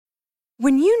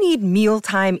When you need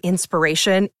mealtime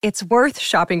inspiration, it's worth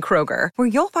shopping Kroger, where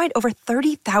you'll find over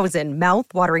 30,000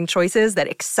 mouth-watering choices that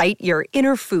excite your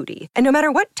inner foodie. And no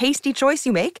matter what tasty choice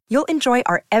you make, you'll enjoy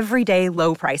our everyday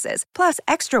low prices, plus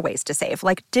extra ways to save,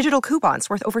 like digital coupons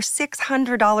worth over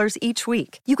 $600 each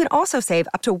week. You can also save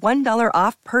up to $1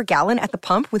 off per gallon at the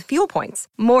pump with fuel points.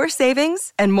 More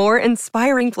savings and more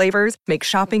inspiring flavors make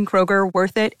shopping Kroger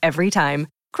worth it every time.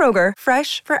 Kroger,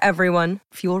 fresh for everyone.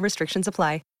 Fuel restrictions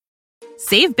apply.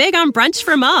 Save big on brunch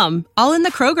for mom, all in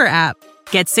the Kroger app.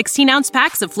 Get 16-ounce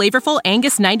packs of flavorful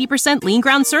Angus 90% lean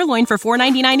ground sirloin for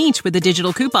 $4.99 each with a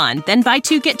digital coupon. Then buy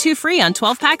 2, get 2 free on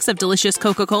 12 packs of delicious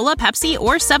Coca-Cola, Pepsi,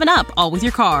 or 7-Up, all with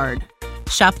your card.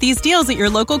 Shop these deals at your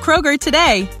local Kroger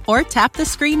today, or tap the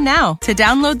screen now to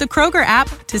download the Kroger app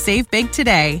to save big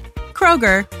today.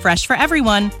 Kroger, fresh for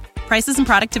everyone. Prices and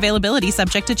product availability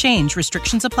subject to change.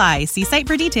 Restrictions apply. See site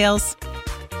for details.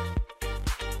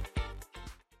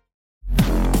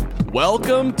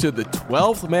 Welcome to the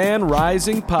 12th Man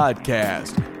Rising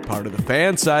podcast, part of the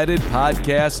Fansided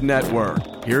Podcast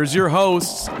Network. Here's your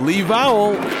hosts, Lee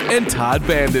Vowell and Todd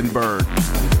Vandenberg.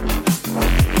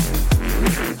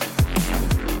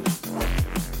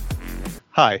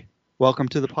 Hi, welcome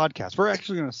to the podcast. We're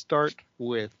actually going to start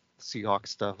with Seahawks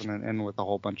stuff and then end with a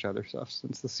whole bunch of other stuff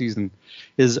since the season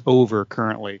is over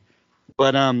currently.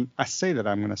 But I say that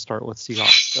I'm going to start with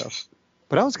Seahawks stuff.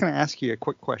 But I was going to ask you a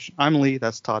quick question. I'm Lee.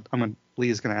 That's Todd. Lee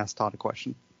is going to ask Todd a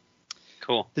question.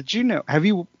 Cool. Did you know? Have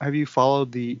you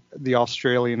followed the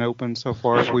Australian Open so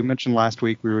far? We mentioned last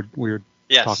week we were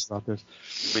yes. talking about this.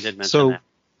 We did mention that.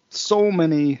 So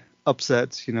many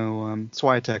upsets. You know,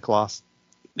 Swiatek lost.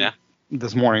 Yeah.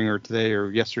 This morning or today or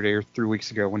yesterday or 3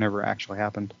 weeks ago, whenever it actually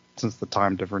happened, since the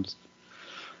time difference.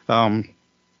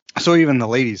 So even the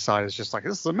ladies' side is just like,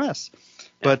 this is a mess. Yeah.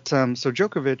 But so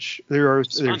Djokovic,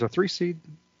 there's a 3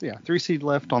 seed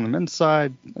left on the men's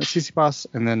side, Tsitsipas,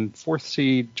 and then 4th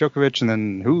seed Djokovic, and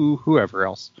then whoever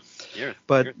else. You're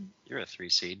a 3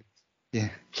 seed. Yeah.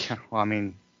 Well, I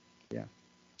mean, yeah.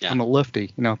 I'm a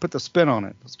lefty, put the spin on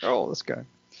it. Let's go, this guy.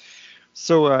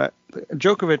 So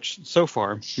Djokovic so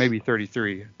far, maybe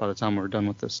 33 by the time we're done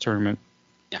with this tournament.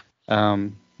 Yeah.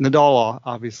 Nadal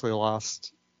obviously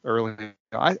lost early.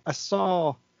 I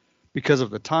saw, because of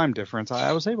the time difference,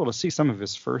 I was able to see some of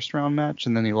his first round match,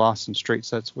 and then he lost in straight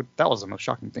sets. That was the most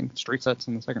shocking thing, straight sets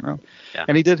in the second round. Yeah.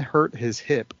 And he did hurt his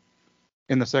hip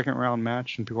in the second round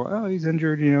match, and people were, he's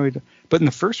injured, But in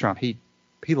the first round, he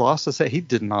lost the set. He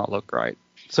did not look right.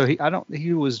 So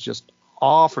he was just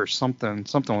off or something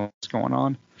was going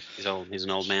on. He's old. He's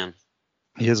an old man.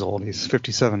 He is old. He's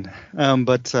 57.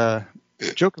 But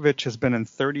Djokovic has been in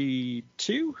 30,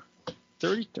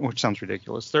 which sounds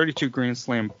ridiculous, 32 Grand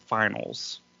Slam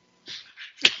finals.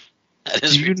 That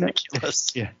is ridiculous.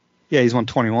 Yeah, he's won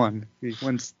 21. He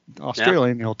wins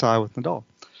Australia, and he'll tie with Nadal.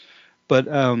 But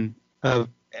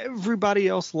everybody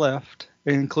else left,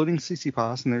 including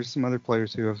Tsitsipas, and there's some other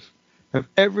players who have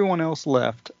everyone else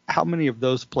left. How many of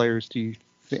those players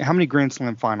how many Grand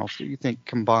Slam finals do you think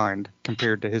combined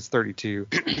compared to his 32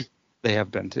 they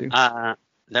have been to?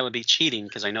 That would be cheating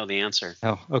because I know the answer.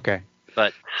 Oh, okay.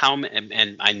 But how many?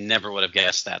 And I never would have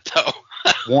guessed that though.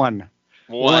 One,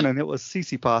 and it was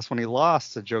Tsitsipas when he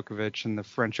lost to Djokovic in the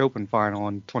French Open final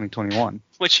in 2021.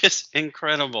 Which is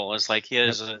incredible. It's like he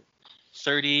has a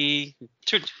 32,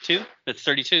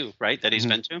 right? That he's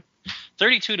been to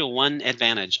 32 to 1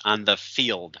 advantage on the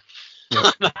field,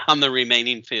 on the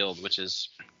remaining field, which is.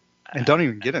 And don't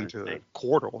even get into the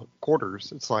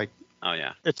quarters. It's like. Oh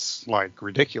yeah. It's like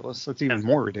ridiculous. It's even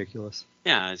more ridiculous.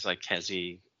 Yeah, it's like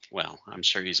well, I'm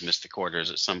sure he's missed the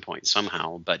quarters at some point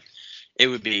somehow, but it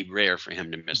would be rare for him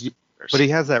to miss the quarters. But he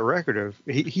has that record of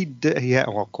he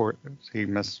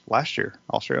missed last year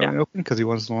Australian Open because he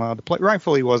wasn't allowed to play.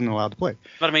 Rightfully, he wasn't allowed to play.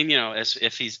 But I mean,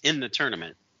 if he's in the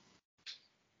tournament.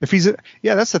 That's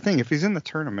the thing. If he's in the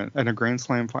tournament and a Grand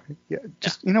Slam final, you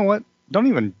know what? Don't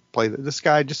even play this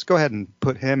guy. Just go ahead and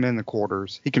put him in the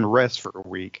quarters. He can rest for a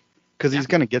week because he's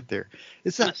going to get there.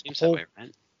 It's that whole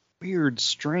weird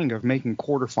string of making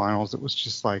quarterfinals that was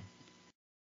just like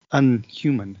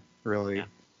unhuman, really.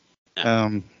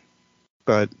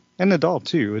 But Nadal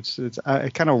too. It's I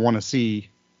kind of want to see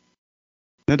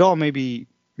Nadal. Maybe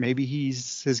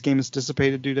his game is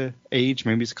dissipated due to age.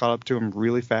 Maybe he's caught up to him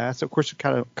really fast. Of course, it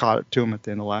kind of caught up to him at the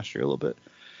end of last year a little bit.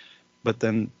 But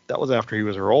then that was after he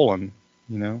was rolling,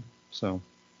 So.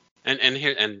 And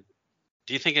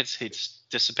do you think it's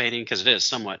dissipating? Because it is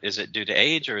somewhat. Is it due to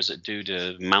age or is it due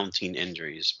to mounting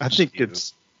injuries? I think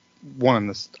it's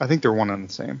I think they're one and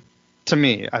the same. To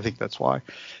me, I think that's why.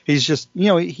 He's just,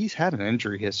 he's had an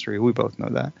injury history. We both know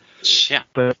that. Yeah.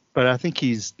 But I think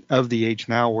he's of the age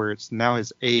now where it's now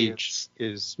his age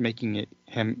is making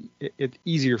it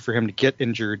easier for him to get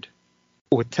injured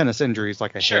with tennis injuries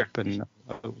like a hip and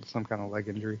some kind of leg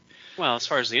injury. Well, as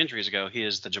far as the injuries go, he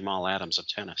is the Jamal Adams of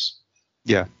tennis.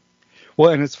 Yeah.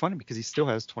 Well, and it's funny because he still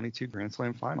has 22 Grand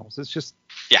Slam finals. It's just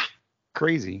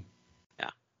crazy.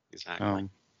 Yeah, exactly.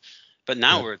 But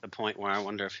now we're at the point where I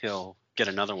wonder if he'll get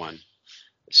another one,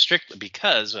 strictly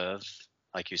because of,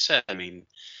 like you said, I mean,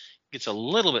 it's a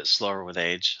little bit slower with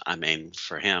age. I mean,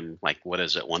 for him, like, what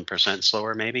is it, 1%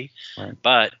 slower maybe? Right.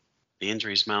 But the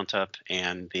injuries mount up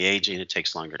and the aging, it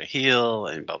takes longer to heal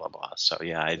and blah, blah, blah. So,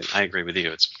 yeah, I agree with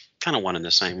you. It's kind of one and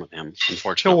the same with him,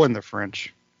 unfortunately. He'll win the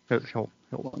French. He'll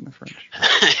win the French.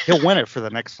 He'll win it for the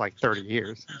next, 30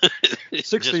 years.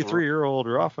 63-year-old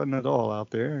Rafa Nadal out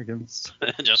there against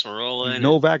just rolling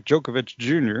Novak Djokovic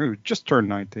Jr., who just turned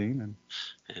 19. And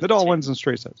Nadal wins in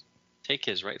straight sets. Take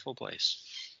his rightful place.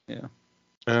 Yeah.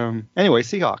 Anyway,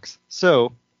 Seahawks.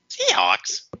 So,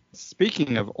 Seahawks.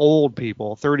 Speaking of old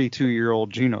people,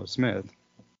 32-year-old Geno Smith.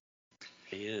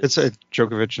 He is. It's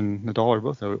Djokovic and Nadal are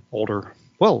both older.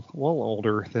 Well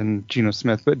older than Geno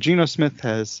Smith, but Geno Smith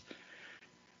has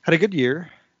had a good year.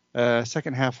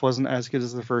 Second half wasn't as good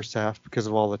as the first half because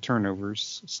of all the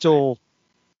turnovers. Still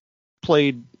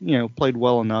played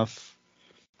well enough.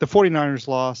 The 49ers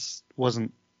loss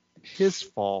wasn't his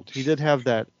fault. He did have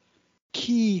that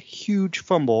key huge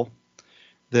fumble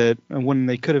that when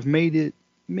they could have made it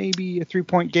maybe a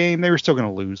 3-point game, they were still going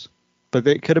to lose. But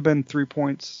it could have been 3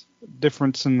 points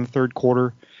difference in the third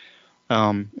quarter.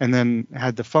 And then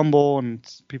had the fumble, and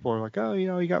people are like, oh,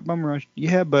 he got bum rushed.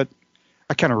 Yeah, but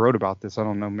I kind of wrote about this. I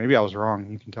don't know. Maybe I was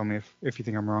wrong. You can tell me if you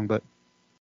think I'm wrong. But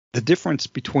the difference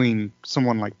between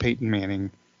someone like Peyton Manning,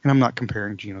 and I'm not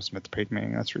comparing Geno Smith to Peyton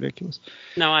Manning. That's ridiculous.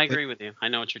 No, I agree with you. I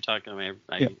know what you're talking about.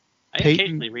 I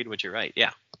occasionally read what you write.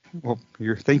 Yeah. Well,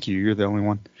 thank you. You're the only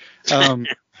one.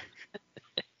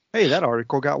 Hey, that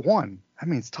article got one. That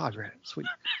means Todd read it. Sweet.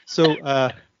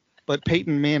 So, but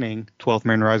Peyton Manning,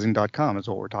 12thmanrising.com is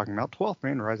what we're talking about.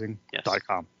 12thmanrising.com.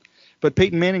 Yes. But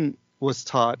Peyton Manning was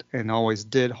taught and always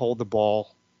did hold the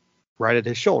ball right at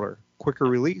his shoulder. Quicker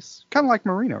release. Kind of like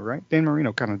Marino, right? Dan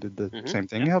Marino kind of did the same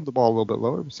thing. He held the ball a little bit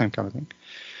lower, same kind of thing.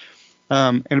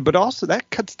 But also that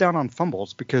cuts down on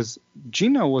fumbles because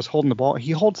Geno was holding the ball.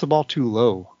 He holds the ball too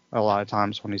low a lot of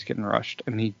times when he's getting rushed,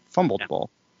 and he fumbled the ball.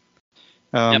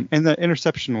 And the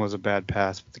interception was a bad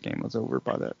pass, but the game was over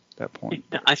by that point.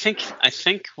 I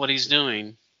think what he's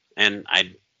doing, and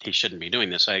he shouldn't be doing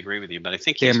this. I agree with you, but I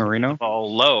think he's Marino the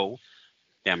ball low.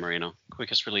 Dan Marino,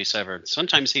 quickest release ever.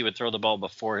 Sometimes he would throw the ball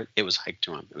before it was hiked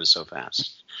to him. It was so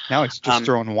fast. Now he's just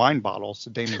throwing wine bottles to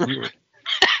Damon Huard.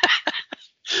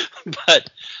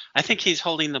 But I think he's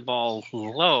holding the ball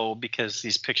low because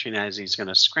he's picturing as he's going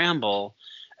to scramble.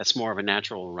 That's more of a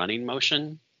natural running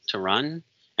motion to run.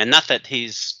 And not that he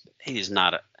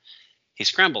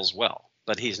scrambles well,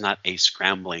 but he's not a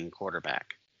scrambling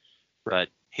quarterback. But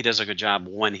he does a good job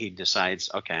when he decides,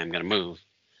 okay, I'm going to move.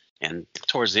 And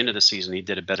towards the end of the season, he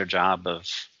did a better job of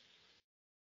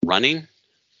running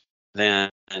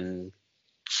than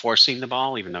forcing the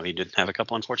ball, even though he did have a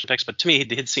couple unfortunate picks. But to me, he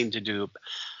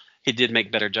did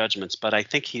make better judgments. But I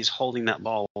think he's holding that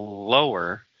ball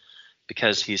lower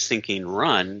because he's thinking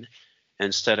run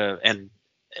instead of, and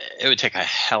it would take a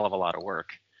hell of a lot of work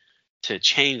to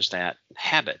change that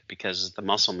habit because the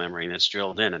muscle memory that's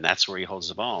drilled in, and that's where he holds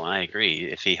the ball. And I agree.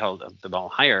 If he held the ball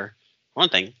higher, one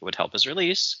thing it would help his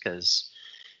release because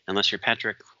unless you're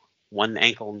Patrick one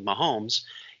ankle Mahomes,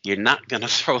 you're not going to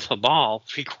throw the ball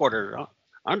 3/4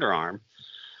 underarm.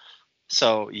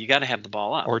 So you got to have the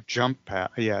ball up or jump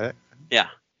pat. Yeah.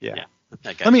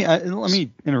 Let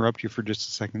me interrupt you for just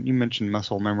a second. You mentioned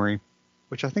muscle memory,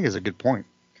 which I think is a good point.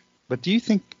 But do you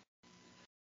think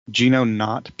Geno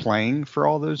not playing for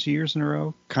all those years in a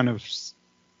row, kind of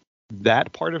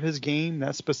that part of his game,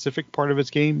 that specific part of his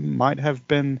game, might have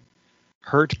been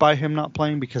hurt by him not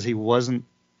playing because he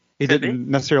didn't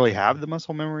necessarily have the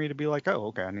muscle memory to be like, oh,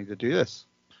 okay, I need to do this.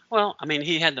 Well, I mean,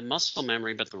 he had the muscle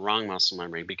memory, but the wrong muscle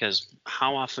memory because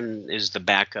how often is the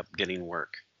backup getting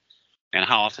work? And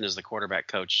how often is the quarterback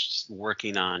coach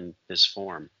working on his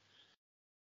form?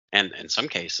 And in some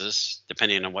cases,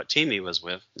 depending on what team he was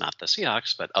with, not the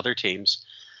Seahawks, but other teams,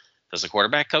 does the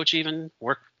quarterback coach even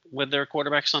work with their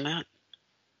quarterbacks on that?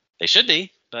 They should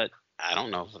be, but I don't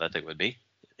know that they would be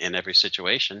in every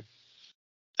situation.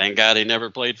 Thank God he never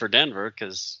played for Denver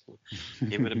because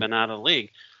he would have been out of the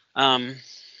league.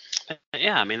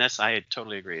 Yeah, I mean, I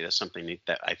totally agree. That's something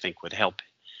that I think would help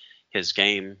his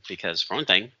game because, for one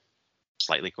thing,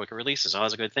 slightly quicker release is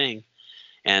always a good thing.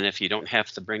 And if you don't have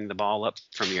to bring the ball up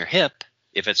from your hip,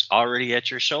 if it's already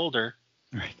at your shoulder,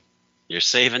 right, you're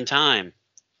saving time.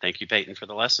 Thank you, Peyton, for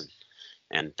the lesson.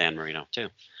 And Dan Marino, too.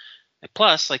 And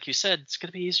plus, like you said, it's going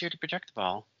to be easier to project the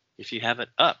ball if you have it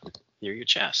up near your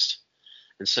chest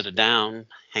instead of down,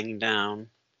 hanging down.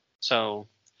 So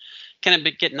can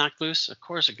it get knocked loose? Of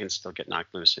course it can still get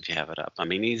knocked loose if you have it up. I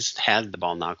mean, he's had the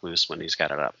ball knocked loose when he's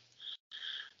got it up.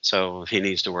 So he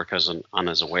needs to work on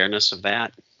his awareness of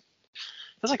that.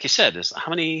 Because like you said, how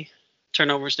many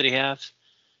turnovers did he have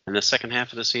in the second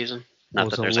half of the season?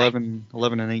 Not it was 11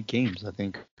 and 8 games, I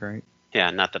think, right? Yeah,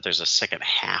 not that there's a second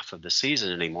half of the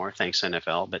season anymore, thanks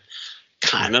NFL, but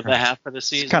kind of the half of the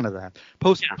season. It's kind of that.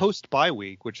 Post bye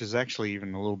week, which is actually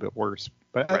even a little bit worse.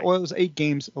 But right. Well, it was 8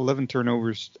 games, 11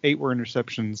 turnovers, 8 were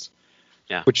interceptions.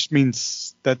 Yeah. Which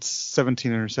means that's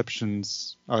 17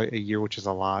 interceptions a year, which is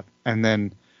a lot. And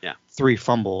then 3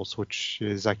 fumbles, which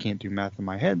is, I can't do math in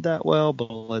my head that well, but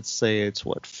let's say it's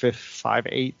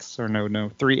 5/8 or no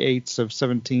 3/8 of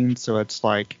 17. So it's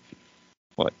like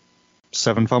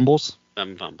 7 fumbles.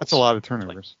 7 fumbles. That's a lot of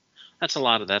turnovers. That's a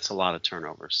lot of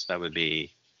turnovers. That would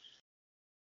be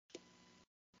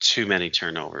too many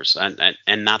turnovers.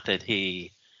 And not that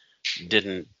he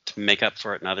didn't make up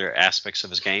for it in other aspects of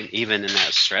his game, even in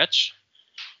that stretch,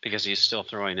 because he's still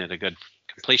throwing at a good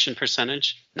completion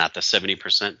percentage, not the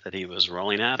 70% that he was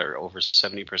rolling at, or over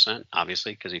 70%,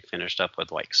 obviously, because he finished up with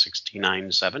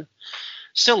 69-7.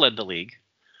 Still led the league.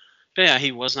 But yeah,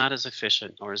 he was not as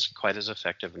efficient or quite as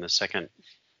effective in the second,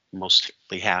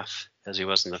 mostly half, as he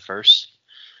was in the first.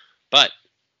 But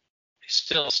he's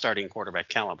still starting quarterback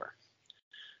caliber.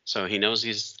 So he knows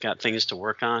he's got things to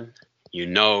work on. You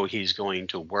know he's going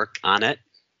to work on it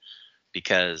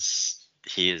because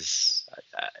he is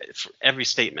for every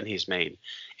statement he's made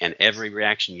and every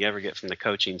reaction you ever get from the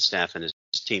coaching staff and his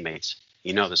teammates,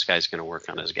 you know this guy's going to work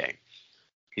on his game.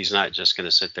 He's not just going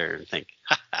to sit there and think,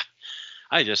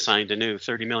 I just signed a new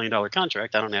 $30 million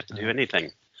contract. I don't have to do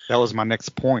anything. That was my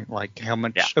next point. Like how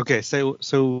much? Yeah. Okay,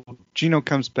 so Geno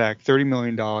comes back. $30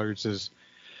 million is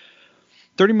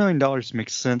 $30 million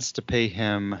makes sense to pay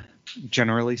him.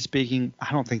 Generally speaking,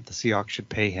 I don't think the Seahawks should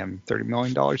pay him $30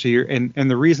 million a year.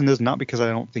 And the reason is not because I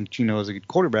don't think Geno is a good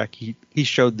quarterback. He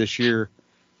showed this year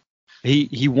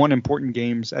he won important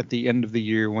games at the end of the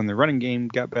year when the running game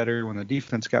got better, when the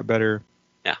defense got better.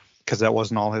 Yeah. Because that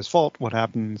wasn't all his fault, what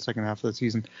happened in the second half of the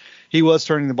season. He was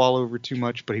turning the ball over too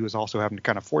much, but he was also having to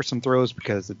kind of force some throws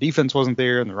because the defense wasn't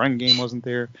there and the running game wasn't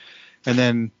there. And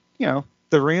then,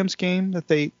 the Rams game that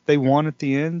they won at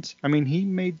the end, I mean, he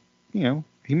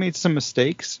made some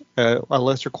mistakes. A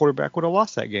lesser quarterback would have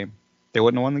lost that game. They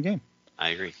wouldn't have won the game. I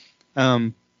agree.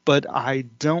 But I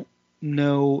don't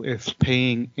know if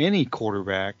paying any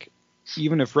quarterback,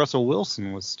 even if Russell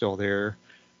Wilson was still there,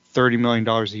 $30 million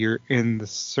a year in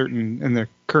the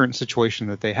current situation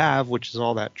that they have, which is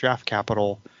all that draft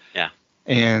capital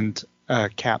and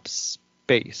cap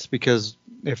space. Because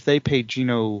if they pay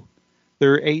Geno,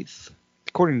 they're 8th,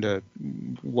 according to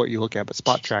what you look at, but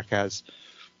Spot Track has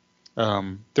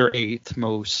they're 8th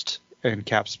most in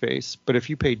cap space. But if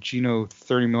you pay Geno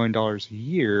 $30 million a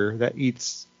year, that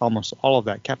eats almost all of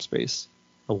that cap space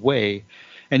away.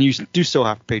 And you do still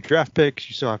have to pay draft picks.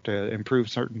 You still have to improve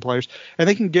certain players, and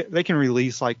they can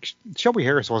release, like Shelby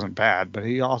Harris wasn't bad, but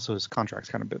his contract's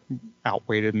kind of a bit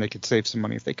outweighed, and they could save some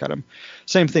money if they cut him.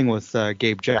 Same thing with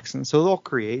Gabe Jackson. So they'll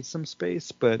create some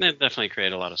space, but they definitely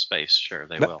create a lot of space. Sure,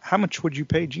 they will. How much would you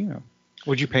pay Geno?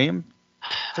 Would you pay him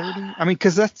 30? I mean,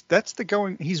 because that's the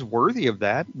going. He's worthy of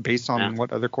that based on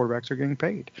what other quarterbacks are getting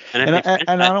paid. And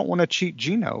I don't want to cheat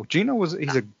Geno.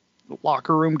 He's a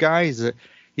locker room guy.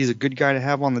 He's a good guy to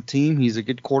have on the team. He's a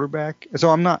good quarterback. So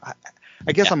I'm not.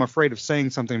 I guess I'm afraid of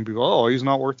saying something and people, he's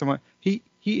not worth the money. He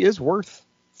is worth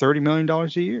 $30 million a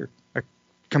year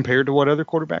compared to what other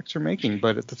quarterbacks are making.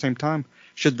 But at the same time,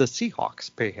 should the Seahawks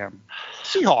pay him?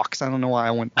 Seahawks. I don't know why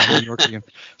I went to New York again.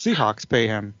 Seahawks pay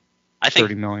him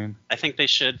 $30 million. I think they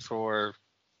should for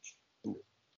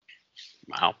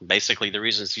basically the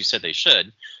reasons you said they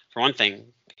should. For one thing,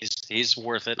 he's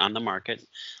worth it on the market.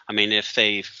 I mean, if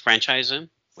they franchise him,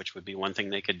 which would be one thing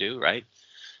they could do, right?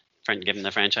 Give him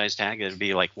the franchise tag, it'd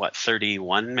be like,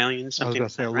 31 million, something. I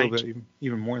was going to say a little bit,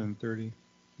 even more than 30.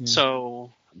 Yeah.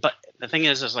 So, but the thing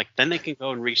is like, then they can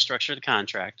go and restructure the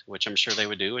contract, which I'm sure they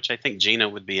would do, which I think Geno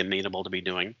would be amenable to be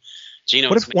doing.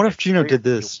 What if Geno did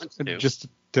this? Just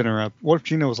to interrupt. What if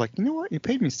Geno was like, you know what? You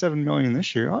paid me $7 million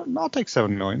this year. I'll take $7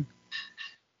 million.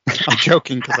 I'm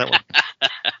joking because that would.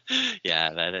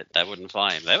 Yeah, that wouldn't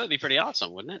fly. That would be pretty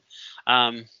awesome, wouldn't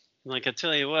it? Like I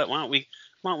tell you what, why don't we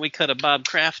why don't we cut a Bob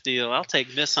Kraft deal? I'll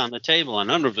take this on the table, and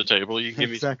under the table, you give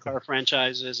me some car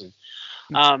franchises.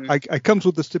 And I comes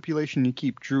with the stipulation you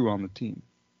keep Drew on the team.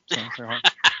 So,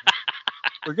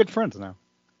 we're good friends now.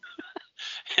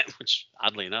 Which,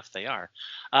 oddly enough, they are.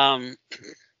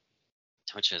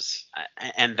 Which is,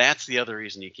 and that's the other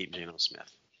reason you keep Geno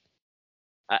Smith.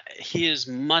 He is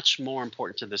much more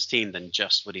important to this team than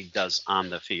just what he does on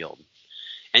the field.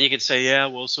 And you could say, yeah,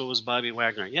 well, so was Bobby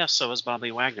Wagner. Yes, so was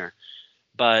Bobby Wagner.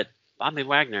 But Bobby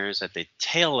Wagner is at the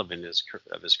tail of his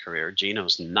career.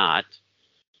 Geno's not.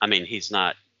 I mean, he's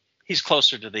not. He's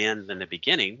closer to the end than the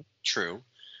beginning, true.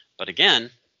 But again,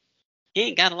 he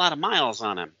ain't got a lot of miles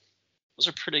on him. Those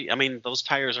are pretty. I mean, those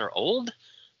tires are old,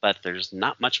 but there's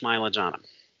not much mileage on them.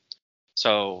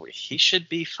 So he should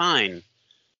be fine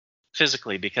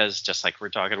physically, because just like we're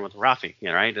talking with Rafi,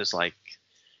 right? It's like,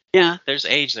 yeah, there's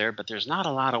age there, but there's not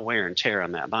a lot of wear and tear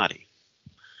on that body.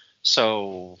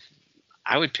 So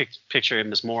I would picture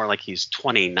him as more like he's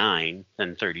 29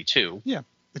 than 32. Yeah,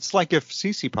 it's like if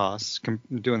Tsitsipas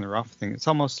doing the Rafa thing. It's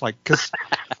almost like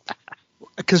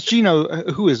because Geno,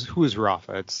 who is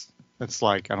Rafa? It's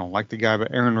like, I don't like the guy,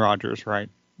 but Aaron Rodgers, right?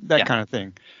 That kind of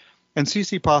thing. And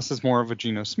Tsitsipas is more of a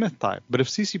Geno Smith type. But if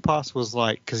Tsitsipas was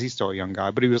like, because he's still a young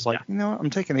guy, but he was like, I'm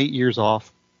taking 8 years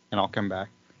off and I'll come back.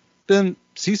 Then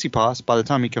Tsitsipas, by the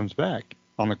time he comes back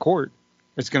on the court,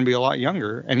 it's going to be a lot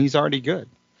younger, and he's already good.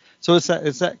 So it's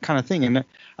that kind of thing. And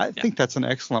I think that's an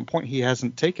excellent point. He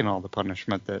hasn't taken all the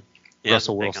punishment that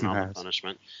Russell Wilson has.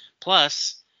 Punishment.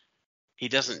 Plus, he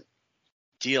doesn't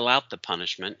deal out the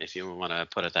punishment, if you want to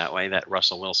put it that way, that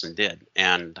Russell Wilson did.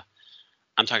 And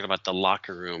I'm talking about the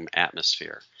locker room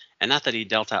atmosphere. And not that he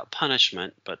dealt out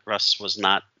punishment, but Russ was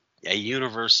not a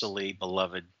universally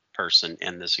beloved person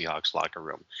in the Seahawks locker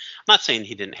room. I'm not saying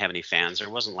he didn't have any fans. There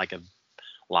wasn't like a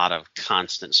lot of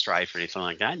constant strife or anything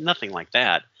like that. Nothing like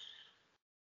that.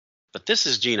 But this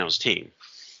is Geno's team.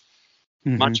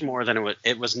 Mm-hmm. Much more than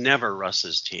it was never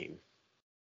Russ's team.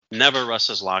 Never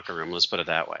Russ's locker room, let's put it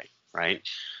that way, right?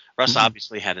 Russ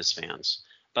obviously had his fans.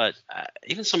 But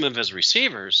even some of his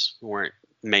receivers weren't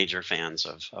major fans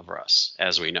of Russ,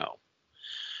 as we know.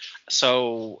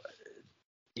 So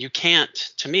you can't,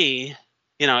 to me,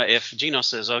 if Geno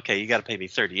says, okay, you got to pay me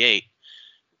 38,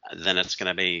 then it's going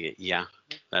to be,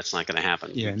 that's not going to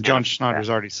happen. Yeah, and John Schneider's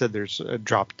already said there's a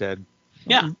drop dead,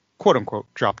 quote unquote,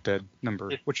 drop dead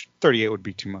number, which 38 would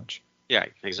be too much. Yeah,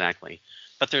 exactly.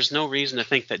 But there's no reason to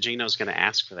think that Geno's going to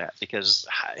ask for that, because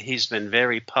he's been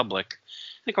very public.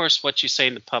 And of course, what you say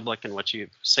in the public and what you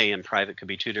say in private could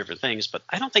be two different things, but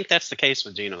I don't think that's the case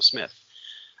with Geno Smith.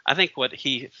 I think what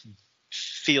he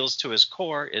feels to his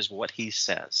core is what he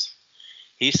says.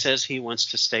 He says he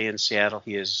wants to stay in Seattle.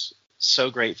 He is so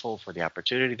grateful for the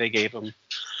opportunity they gave him.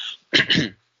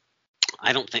 He's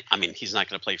not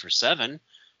going to play for 7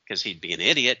 because he'd be an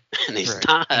idiot, and he's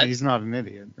not. And he's not an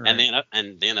idiot. Right.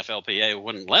 And the NFLPA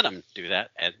wouldn't let him do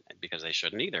that, because they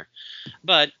shouldn't either.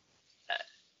 But,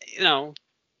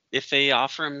 if they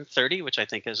offer him 30, which I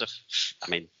think is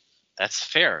that's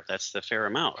fair. That's the fair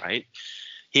amount, right?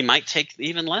 He might take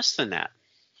even less than that.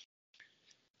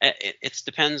 It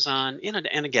depends on,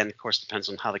 and again, of course, depends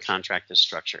on how the contract is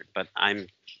structured. But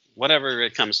whatever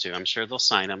it comes to, I'm sure they'll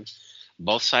sign him.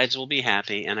 Both sides will be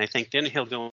happy, and I think then he'll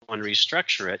go and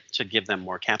restructure it to give them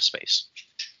more cap space.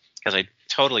 Because I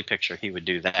totally picture he would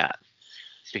do that.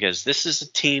 Because this is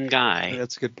a team guy.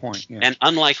 That's a good point. Yeah. And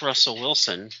unlike Russell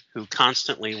Wilson, who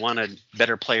constantly wanted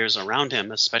better players around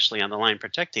him, especially on the line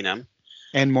protecting him.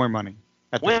 And more money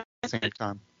at the same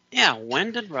time. Yeah,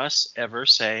 when did Russ ever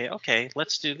say, okay,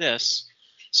 let's do this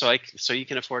so you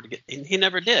can afford to get – he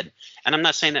never did. And I'm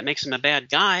not saying that makes him a bad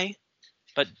guy,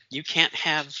 but you can't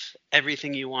have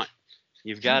everything you want.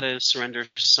 You've got to surrender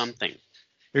something.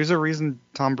 There's a reason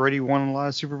Tom Brady won a lot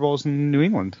of Super Bowls in New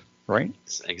England, right?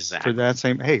 Exactly. For that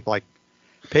same – hey, like,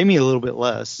 pay me a little bit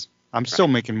less. I'm still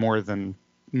making more than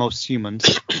most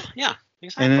humans. Yeah,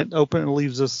 exactly. And it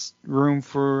leaves us room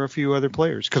for a few other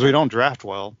players because we don't draft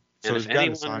well. So we've got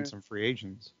to sign some free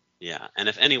agents. Yeah, and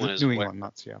if anyone is New England,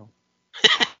 not Seattle.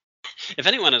 If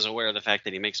anyone is aware of the fact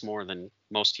that he makes more than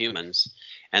most humans,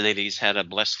 and that he's had a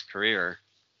blessed career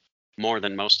more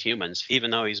than most humans, even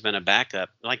though he's been a backup,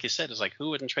 like you said, it's like, who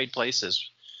wouldn't trade places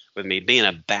with me being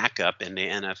a backup in the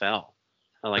NFL?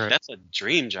 That's a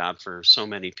dream job for so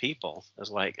many people.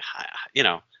 It's like,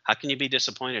 how can you be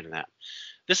disappointed in that?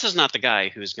 This is not the guy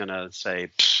who's going to say,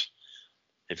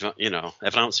 if I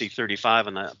don't see 35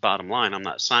 on the bottom line, I'm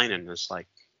not signing. It's like,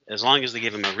 as long as they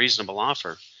give him a reasonable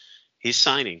offer, he's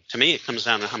signing. To me, it comes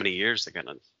down to how many years they're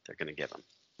gonna give him.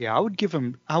 Yeah, I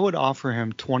would offer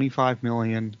him $25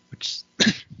 million, which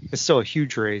It's still a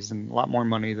huge raise and a lot more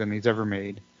money than he's ever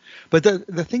made. But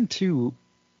the thing too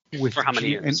with For how many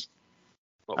years?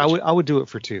 I would do it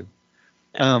for 2.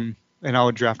 Yeah. And I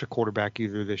would draft a quarterback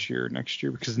either this year or next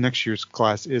year, because next year's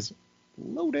class is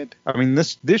loaded. I mean,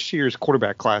 this year's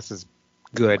quarterback class is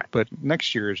good, right, but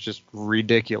next year is just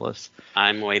ridiculous.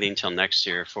 I'm waiting till next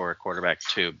year for a quarterback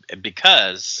too,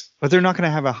 because. But they're not going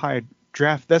to have a high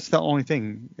draft. That's the only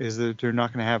thing, is that they're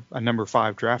not going to have a number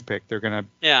 5 draft pick. They're going to.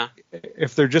 Yeah.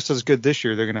 If they're just as good this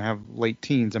year, they're going to have late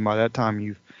teens, and by that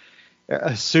time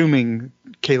assuming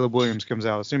Caleb Williams comes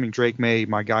out, assuming Drake May,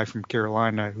 my guy from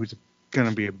Carolina, who's going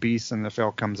to be a beast in the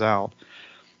NFL, comes out.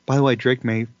 By the way, Drake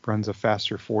May runs a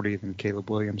faster 40 than Caleb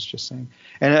Williams, just saying.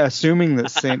 And assuming that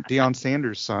Deion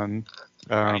Sanders' son,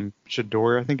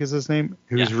 Shador, I think is his name,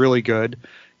 who's really good,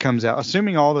 comes out.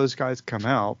 Assuming all those guys come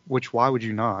out, which why would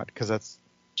you not? Because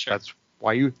that's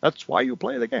why you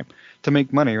play the game, to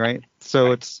make money, right?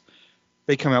 So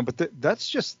they come out, but that's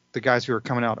just the guys who are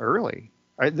coming out early.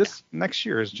 This next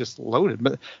year is just loaded,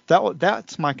 but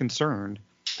that's my concern.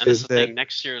 And this is the thing,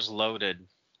 next year is loaded,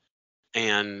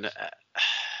 and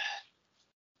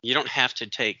you don't have to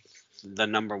take the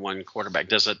number 1 quarterback.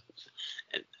 Does it?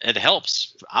 It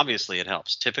helps. Obviously, it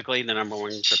helps. Typically, the number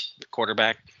 1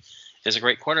 quarterback is a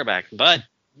great quarterback, but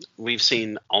we've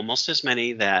seen almost as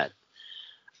many that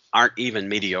aren't even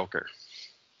mediocre.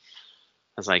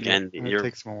 It's like, it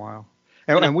takes them a while.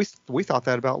 And we thought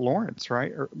that about Lawrence,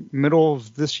 right? Or middle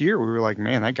of this year, we were like,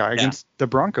 man, that guy against the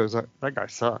Broncos, that guy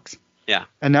sucks. Yeah.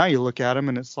 And now you look at him,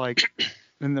 and it's like,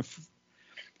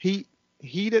 he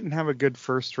didn't have a good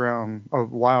first round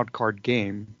of wild card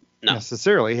game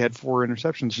necessarily. He had 4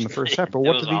 interceptions in the first half, but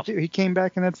what did he do? He came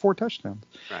back and had 4 touchdowns.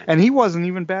 Right. And he wasn't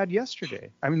even bad yesterday.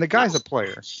 I mean, the guy's a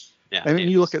player. Yeah. And then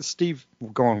you look at Steve,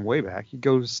 going way back. You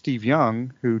go to Steve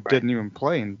Young, who didn't even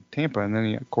play in Tampa, and then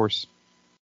he, of course,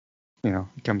 he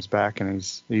comes back and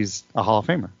he's a Hall of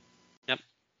Famer. Yep.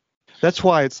 That's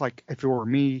why it's like, if it were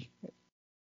me,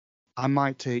 I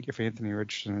might take, if Anthony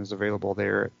Richardson is available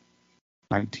there at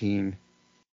 19,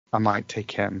 I might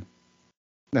take him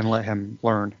and let him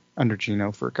learn under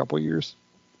Geno for a couple of years.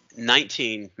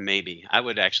 19, maybe. I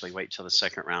would actually wait till the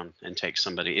second round and take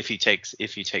somebody. If he takes,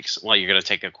 well, you're going to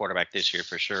take a quarterback this year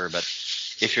for sure, but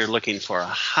if you're looking for a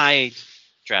high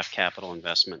draft capital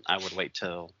investment, I would wait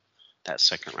till that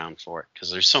second round for it, because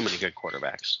there's so many good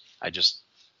quarterbacks. I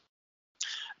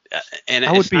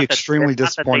would be extremely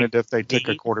disappointed if they took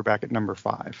a quarterback at number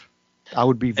 5. I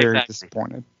would be very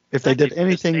disappointed if they did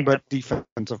anything but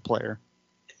defensive player.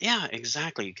 Yeah,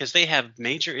 exactly, because they have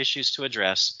major issues to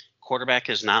address. Quarterback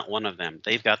is not one of them.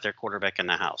 They've got their quarterback in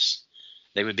the house.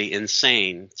 They would be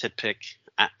insane to pick.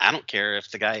 I don't care if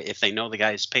they know the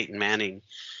guy is Peyton Manning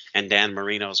and Dan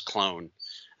Marino's clone, and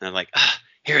they're like,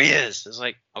 here he is. It's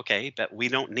like, okay, but we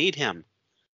don't need him.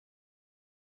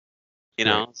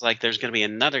 It's like there's going to be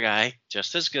another guy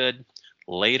just as good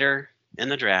later in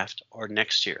the draft or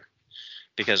next year.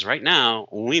 Because right now,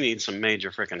 we need some major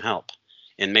freaking help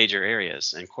in major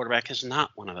areas, and quarterback is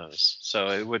not one of those. So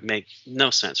it would make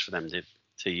no sense for them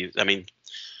to use. I mean,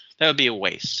 that would be a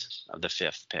waste of the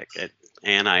 5th pick.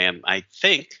 I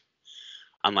think,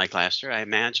 unlike last year,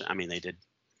 they did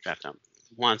draft him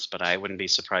once, but I wouldn't be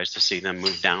surprised to see them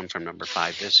move down from number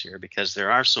 5 this year, because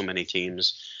there are so many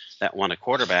teams that want a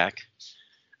quarterback.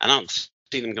 I don't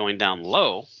see them going down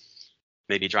low,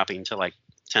 maybe dropping to like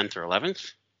 10th or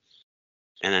 11th,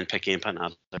 and then picking up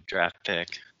another draft pick.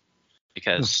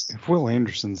 Because if Will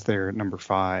Anderson's there at number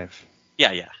 5,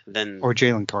 then or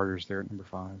Jalen Carter's there at number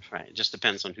 5, right? It just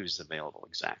depends on who's available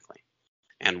exactly,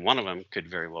 and one of them could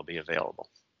very well be available.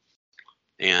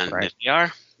 And if they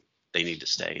are, they need to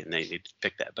stay and they need to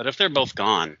pick that. But if they're both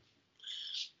gone,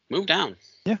 move down.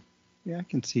 Yeah, I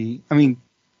can see. I mean,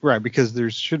 right, because there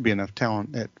should be enough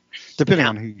talent depending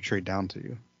on who you trade down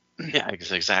to. Yeah,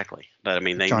 exactly. But I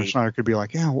mean, John Schneider could be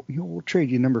like, we'll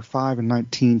trade you number 5 and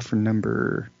 19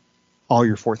 for all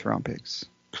your 4th round picks.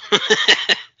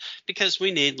 Because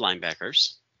we need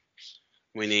linebackers.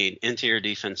 We need interior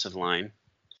defensive line.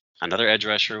 Another edge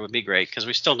rusher would be great, because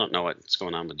we still don't know what's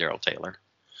going on with Darrell Taylor.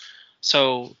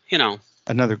 So,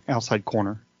 another outside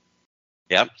corner.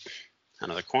 Yep.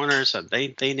 Another corner. So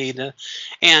they need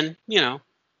and,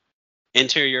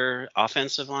 interior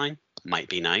offensive line might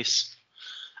be nice.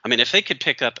 I mean, if they could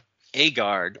pick up a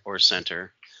guard or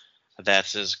center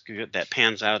that's as good, that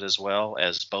pans out as well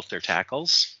as both their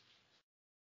tackles.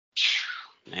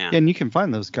 Man. Yeah, and you can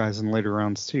find those guys in later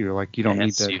rounds too. Like, you don't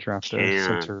need to draft a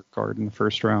center guard in the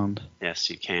first round. Yes,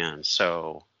 you can.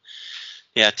 So,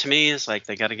 yeah, to me, it's like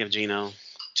they got to give Geno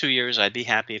 2 years. I'd be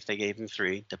happy if they gave him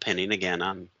 3, depending again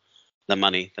on the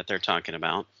money that they're talking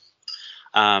about.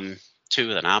 2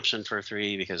 with an option for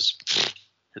 3 because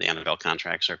the NFL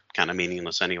contracts are kind of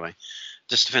meaningless anyway.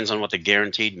 Just depends on what the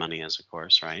guaranteed money is, of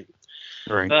course, right?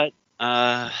 Right. But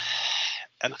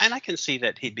and I can see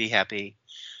that he'd be happy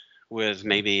with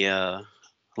maybe a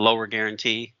lower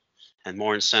guarantee and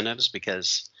more incentives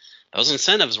because those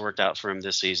incentives worked out for him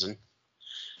this season.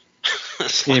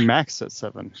 He maxed at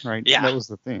 7, right? Yeah. That was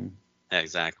the thing.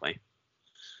 Exactly.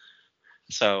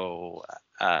 So,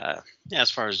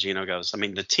 as far as Geno goes, I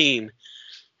mean, the team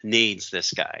needs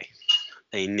this guy.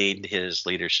 They need his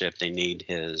leadership. They need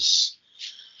his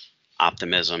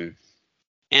optimism.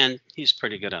 And he's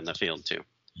pretty good on the field, too.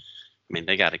 I mean,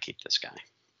 they got to keep this guy.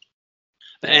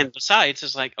 And besides,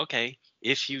 it's like, okay,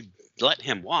 if you let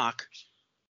him walk,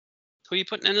 who are you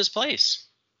putting in his place?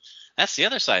 That's the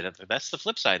other side of it. That's the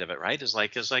flip side of it, right? Is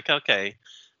like, okay,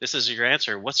 this is your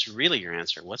answer. What's really your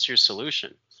answer? What's your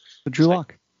solution? But Drew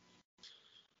Lock.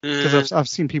 Because I've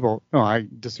seen people. No, I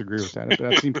disagree with that. But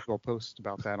I've seen people post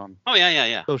about that on.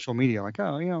 Social media, like,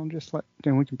 just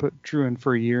we can put Drew in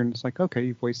for a year, and it's like, okay,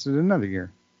 you've wasted another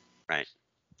year. Right.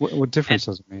 What difference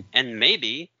does it make? And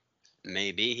maybe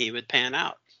he would pan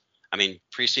out. I mean,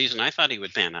 preseason, I thought he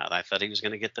would pan out. I thought he was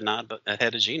going to get the nod, but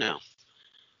ahead of Geno.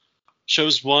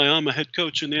 Shows why I'm a head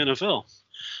coach in the NFL.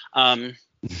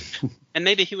 And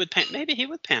maybe he would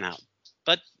pan out.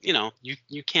 But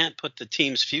you can't put the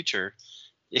team's future.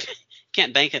 You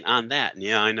can't bank it on that. And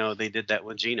I know they did that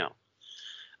with Geno.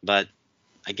 But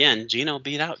again, Geno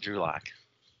beat out Drew Lock.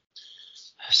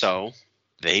 So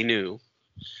they knew,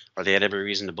 or they had every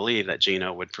reason to believe that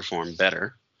Geno would perform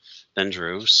better than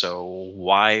Drew. So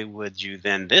why would you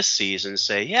then this season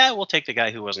say, yeah, we'll take the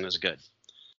guy who wasn't as good?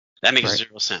 That makes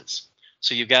zero sense.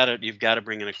 So you've got to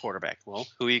bring in a quarterback. Well,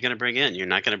 who are you going to bring in? You're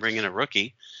not going to bring in a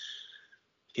rookie.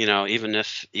 Even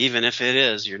if it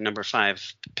is your number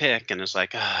 5 pick, and it's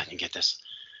like, you get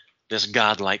this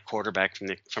godlike quarterback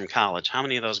from college. How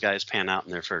many of those guys pan out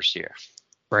in their first year?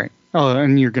 Right. Oh,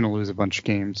 and you're going to lose a bunch of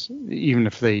games, even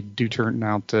if they do turn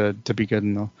out to be good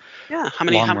in the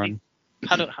long run.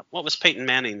 What was Peyton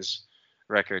Manning's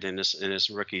record in his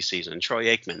rookie season? Troy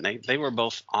Aikman. They were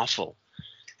both awful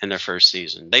in their first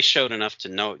season. They showed enough to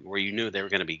know where you knew they were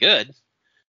going to be good,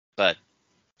 but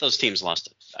those teams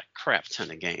lost a crap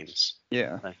ton of games.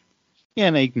 Yeah.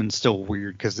 And Aikman's still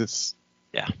weird because it's.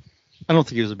 Yeah. I don't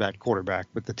think he was a bad quarterback,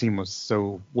 but the team was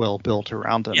so well built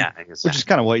around him. Yeah, exactly. Which is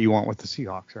kind of what you want with the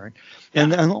Seahawks, right? Yeah.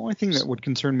 And the only thing that would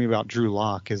concern me about Drew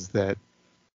Lock is that,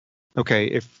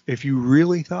 okay, if you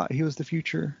really thought he was the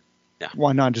future,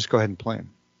 why not just go ahead and play him?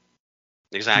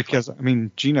 Exactly. Because, I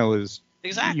mean, Geno is.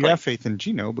 Exactly. You have faith in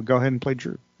Geno, but go ahead and play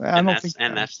Drew. That's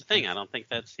the thing. I don't think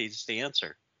he's the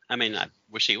answer. I mean, I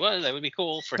wish he was. That would be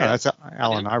cool for him. That's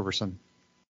Allen Iverson.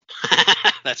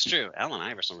 That's true. Allen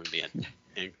Iverson would be an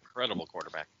incredible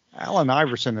quarterback. Allen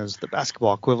Iverson is the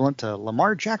basketball equivalent to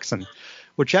Lamar Jackson,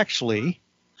 which actually,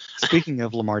 speaking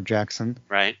of Lamar Jackson,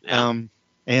 right? Yeah.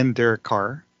 And Derek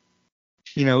Carr,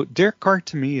 Derek Carr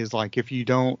to me is like if he's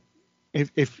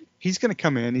going to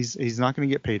come in, he's not going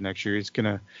to get paid next year. He's going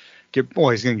to get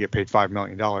paid $5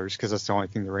 million because that's the only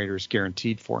thing the Raiders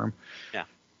guaranteed for him. Yeah.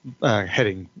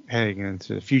 Heading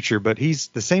into the future, but he's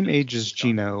the same age as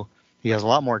Geno. He has a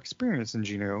lot more experience than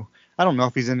Geno. I don't know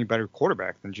if he's any better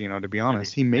quarterback than Geno, to be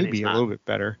honest. He may be a little bit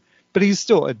better, but he's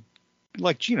still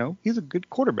like Geno. He's a good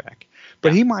quarterback,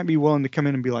 but he might be willing to come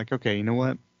in and be like, okay, you know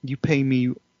what? You pay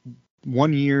me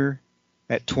 1 year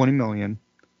at $20 million,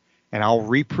 and I'll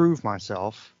reprove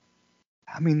myself.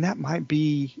 I mean, that might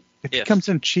be. If it comes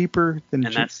in cheaper than,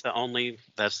 and that's the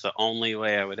only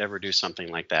way I would ever do something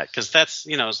like that, because that's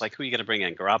it's like, who are you going to bring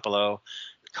in? Garoppolo,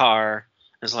 Carr.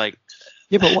 It's like,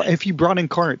 yeah, but if you brought in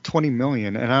Carr at $20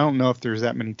 million, and I don't know if there's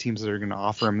that many teams that are going to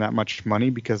offer him that much money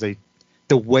because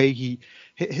the way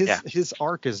his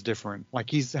arc is different. Like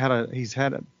he's had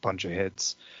a bunch of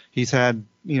hits. He's had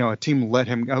a team let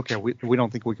him. Okay, we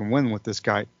don't think we can win with this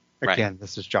guy. Again,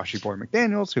 This is Joshy Boy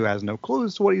McDaniels, who has no clue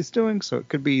as to what he's doing, so it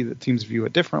could be that teams view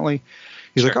it differently.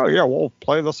 He's like, oh, yeah, we'll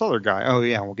play this other guy. Oh,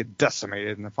 yeah, we'll get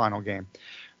decimated in the final game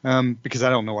because I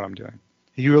don't know what I'm doing.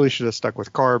 He really should have stuck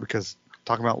with Carr because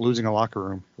talking about losing a locker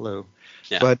room. Hello.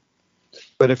 Yeah.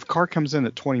 But if Carr comes in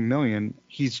at $20 million,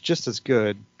 he's just as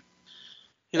good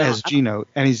as Geno,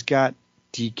 and he's got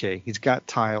DK. He's got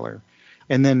Tyler.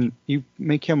 And then you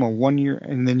make him a 1 year,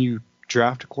 and then you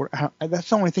draft a quarter. That's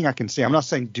the only thing I can see. I'm not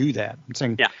saying do that. I'm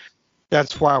saying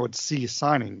that's why I would see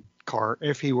signing Carr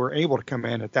if he were able to come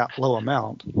in at that low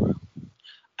amount.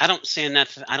 I don't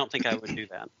think I would do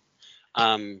that.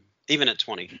 Even at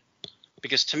 20,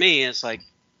 because to me it's like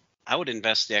I would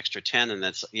invest the extra 10, and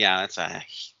that's a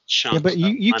chunks. Yeah, but of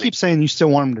you money. keep saying you still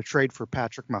want him to trade for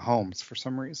Patrick Mahomes for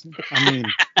some reason. I mean,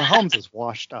 Mahomes is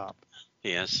washed up.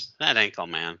 Yes, that ankle,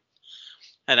 man.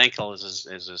 That ankle is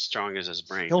as strong as his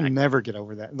brain. He'll never get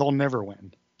over that. They'll never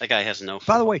win. That guy has no.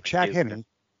 By the way, Chad Henne.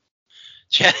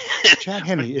 Chad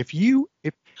Henne, if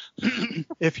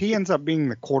he ends up being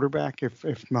the quarterback, if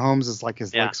Mahomes is like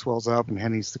his leg swells up and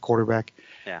Henne's the quarterback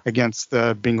against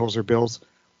the Bengals or Bills,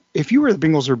 if you were the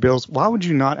Bengals or Bills, why would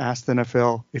you not ask the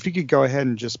NFL if you could go ahead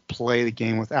and just play the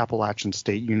game with Appalachian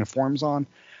State uniforms on?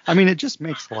 I mean, it just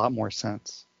makes a lot more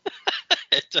sense.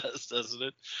 It does, doesn't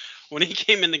it? When he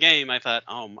came in the game, I thought,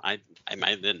 I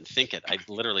didn't think it. I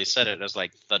literally said it as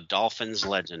like the Dolphins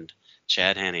legend,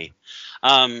 Chad Henne.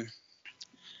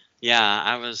 Yeah,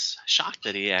 I was shocked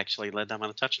that he actually led them on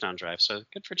a touchdown drive. So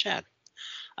good for Chad.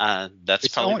 That's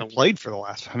He's probably only played for the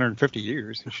last 150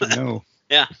 years. You should know.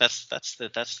 Yeah, that's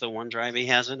the one drive he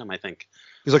has in him, I think.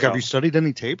 He's like, have you studied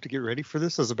any tape to get ready for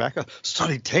this as a backup?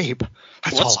 Studied tape.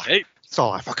 That's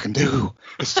all I fucking do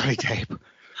is study tape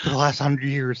for the last 100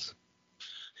 years.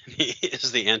 He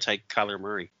is the anti-Kyler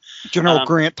Murray. General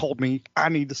Grant told me I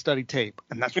need to study tape,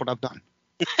 and that's what I've done.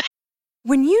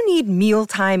 When you need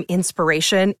mealtime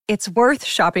inspiration, it's worth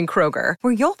shopping Kroger,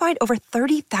 where you'll find over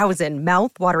 30,000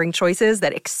 mouth-watering choices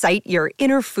that excite your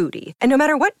inner foodie. And no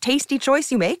matter what tasty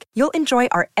choice you make, you'll enjoy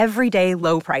our everyday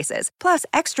low prices, plus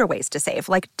extra ways to save,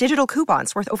 like digital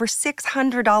coupons worth over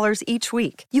 $600 each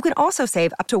week. You can also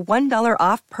save up to $1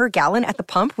 off per gallon at the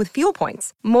pump with fuel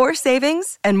points. More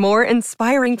savings and more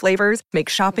inspiring flavors make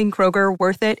shopping Kroger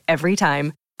worth it every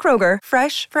time. Kroger,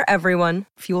 fresh for everyone.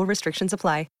 Fuel restrictions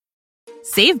apply.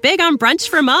 Save big on brunch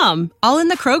for mom, all in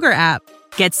the Kroger app.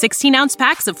 Get 16-ounce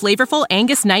packs of flavorful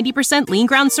Angus 90% lean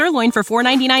ground sirloin for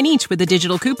 $4.99 each with a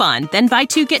digital coupon. Then buy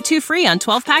 2, get 2 free on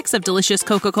 12 packs of delicious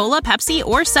Coca-Cola, Pepsi,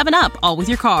 or 7-Up, all with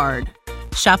your card.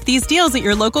 Shop these deals at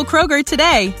your local Kroger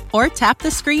today, or tap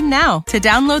the screen now to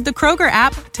download the Kroger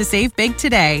app to save big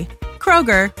today.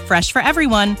 Kroger, fresh for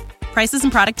everyone. Prices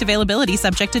and product availability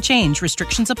subject to change.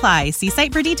 Restrictions apply. See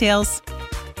site for details.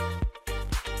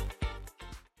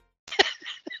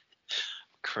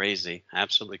 Crazy,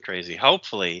 absolutely crazy.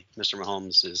 Hopefully, Mr.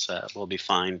 Mahomes will be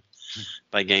fine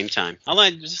by game time. Although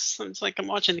it's like I'm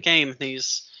watching the game, and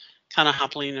he's kind of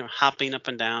hopping up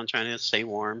and down, trying to stay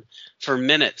warm for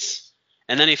minutes,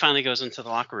 and then he finally goes into the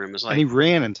locker room. It's like, and he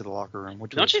ran into the locker room.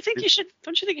 Don't you think you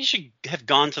should have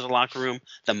gone to the locker room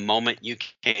the moment you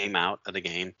came out of the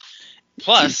game?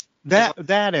 Plus.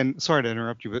 That and sorry to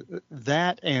interrupt you, but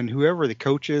that and whoever the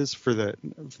coach is for the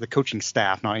coaching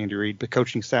staff, not Andy Reid, but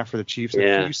coaching staff for the Chiefs.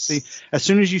 Yes. As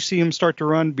soon as you see him start to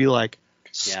run, be like,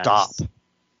 stop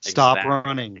Exactly.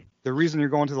 running. The reason you're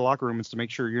going to the locker room is to make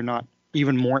sure you're not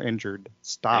even more injured.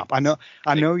 Stop. I know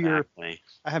Exactly.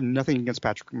 I have nothing against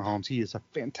Patrick Mahomes. He is a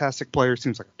fantastic player.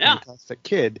 Seems like a fantastic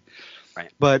kid.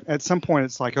 Right. But at some point,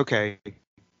 it's like, okay.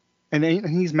 And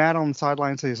he's mad on the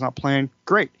sideline, so he's not playing.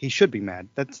 Great, he should be mad.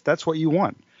 That's what you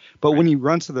want. But when you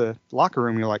run to the locker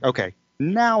room, you're like, okay,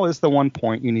 now is the one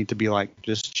point you need to be like,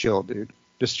 just chill, dude.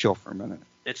 Just chill for a minute.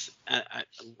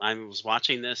 I was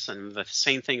watching this, and the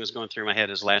same thing was going through my head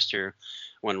as last year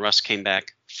when Russ came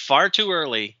back far too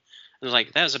early. I was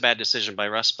like, that was a bad decision by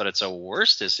Russ, but it's a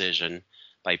worse decision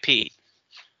by Pete.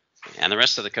 And the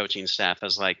rest of the coaching staff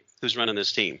is like, who's running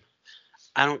this team?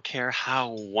 I don't care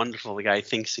how wonderful the guy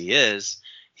thinks he is.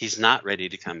 He's not ready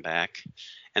to come back.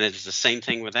 And it's the same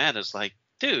thing with that. It's like,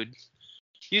 dude,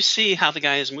 you see how the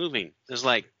guy is moving. It's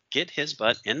like, get his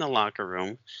butt in the locker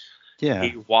room. Yeah.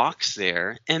 He walks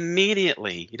there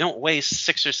immediately. You don't waste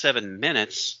 6 or 7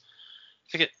 minutes.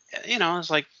 It's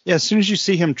like. Yeah, as soon as you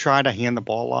see him try to hand the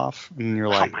ball off, and you're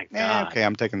like, oh my God. Okay,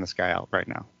 I'm taking this guy out right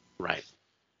now. Right.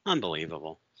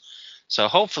 Unbelievable. So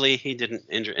hopefully he didn't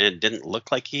injure. It didn't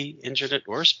look like he injured it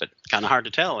worse, but kind of hard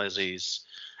to tell as he's,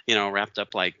 wrapped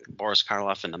up like Boris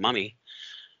Karloff in The Mummy.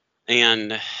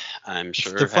 And I'm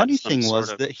sure the funny thing was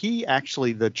that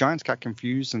the Giants got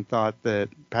confused and thought that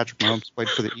Patrick Mahomes played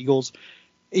for the Eagles.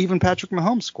 Even Patrick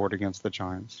Mahomes scored against the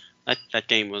Giants. That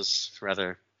game was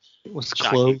rather. It was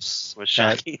shocking. close. It was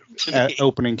shocking at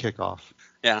opening kickoff.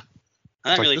 Yeah.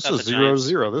 I really this thought is the Giants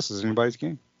 0-0. This is anybody's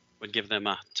game. Would give them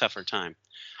a tougher time.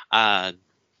 And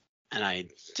I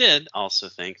did also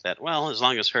think that, well, as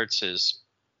long as Hurts is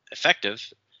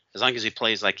effective, as long as he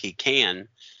plays like he can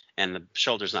and the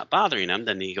shoulder's not bothering him,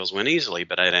 then the Eagles win easily.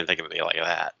 But I didn't think it would be like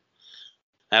that.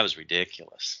 That was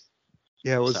ridiculous.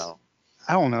 Yeah, it was. So,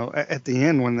 I don't know. At the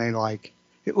end when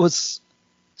it was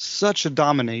such a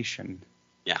domination.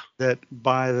 Yeah. That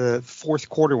by the fourth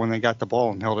quarter when they got the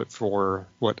ball and held it for,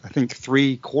 I think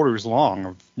 3 quarters long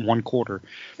of 1 quarter,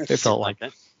 it felt like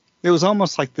that. It was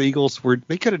almost like the Eagles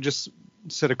they could have just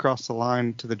sit across the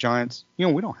line to the Giants,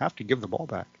 we don't have to give the ball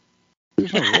back.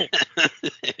 There's no rule.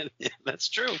 That's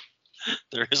true.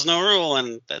 There is no rule,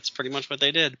 and that's pretty much what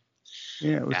they did.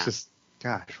 Yeah, it was just,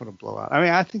 gosh, what a blowout. I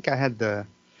mean, I think I had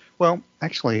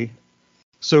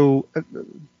so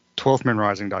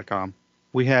 12thmenrising.com,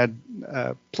 we had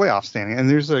playoff standing, and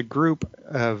there's a group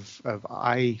of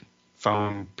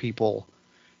iPhone people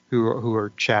who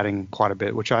are chatting quite a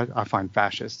bit, which I find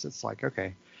fascist. It's like,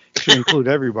 okay, you should include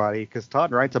everybody because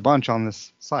Todd writes a bunch on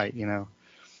this site,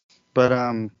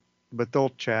 But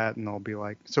they'll chat and they'll be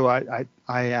like, so I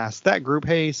asked that group,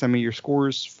 hey, send me your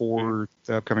scores for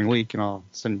the upcoming week, and I'll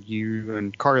send you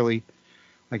and Carly,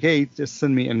 like, hey, just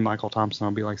send me, and Michael Thompson,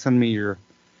 I'll be like, send me your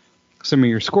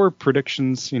score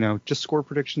predictions, just score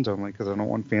predictions only, because I don't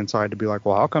want Fanside to be like,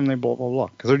 well, how come they blah blah blah?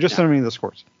 Because they're just sending me the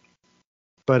scores.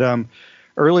 But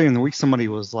early in the week, somebody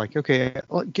was like, okay,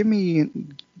 give me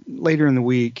later in the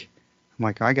week. I'm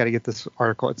like, I got to get this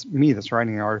article. It's me that's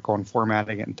writing the article and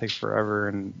formatting it, and takes forever.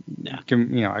 And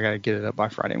I got to get it up by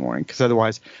Friday morning, because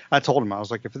otherwise, I told him, I was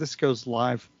like, if this goes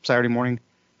live Saturday morning,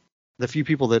 the few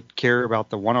people that care about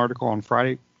the one article on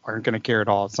Friday aren't going to care at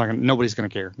all. It's not nobody's going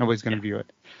to care. Nobody's going to view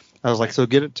it. I was like, so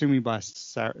get it to me by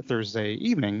Thursday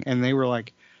evening. And they were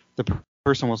like, the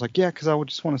person was like, yeah, because I would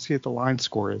just want to see what the line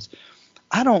score is.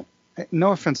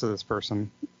 No offense to this person,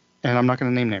 and I'm not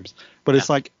going to name names, but it's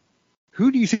like,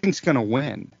 who do you think is going to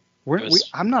win?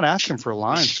 I'm not asking for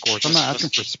line scores. I'm not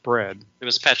asking for spread. It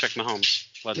was Patrick Mahomes,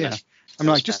 wasn't it? I'm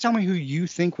like, just tell me who you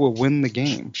think will win the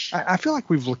game. I feel like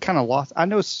we've kind of lost. I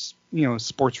know,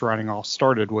 sports writing all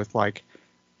started with like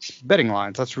betting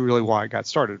lines. That's really why it got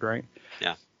started, right?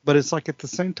 Yeah. But it's like at the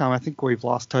same time, I think we've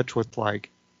lost touch with like,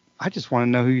 I just want to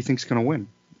know who you think's going to win.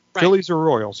 Right. Phillies or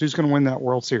Royals? Who's going to win that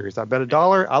World Series? I bet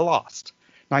 $1. I lost.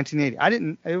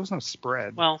 1980. It was no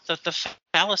spread. Well, the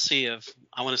fallacy of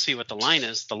I want to see what the line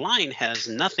is. The line has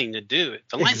nothing to do.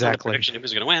 The line's not a prediction of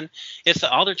who's going to win.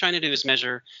 All they're trying to do is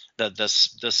measure the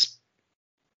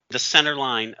center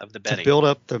line of the betting. To build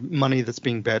up the money that's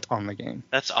being bet on the game.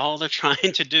 That's all they're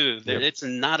trying to do. Yep. It's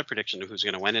not a prediction of who's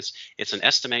going to win. It's an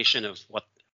estimation of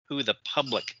who the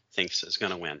public thinks is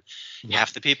going to win. Yep.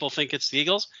 Half the people think it's the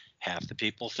Eagles. Half the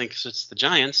people think it's the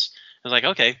Giants. It's like,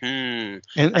 okay, and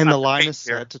the line is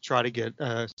set to try to get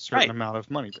a certain amount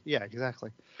of money. Yeah, exactly.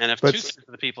 And if 2/3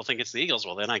 of the people think it's the Eagles,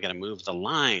 well, then I got to move the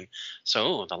line.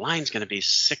 So the line's going to be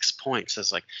 6 points.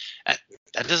 It's like that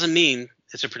doesn't mean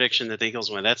it's a prediction that the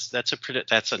Eagles win. That's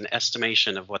an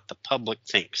estimation of what the public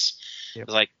thinks. Yep.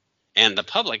 It's like, and the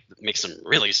public makes some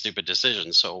really stupid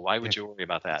decisions. So why would you worry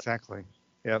about that? Exactly.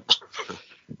 Yep.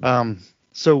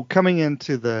 So coming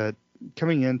into the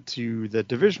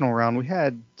divisional round, we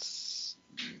had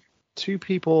 2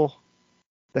 people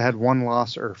that had 1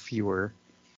 loss or fewer.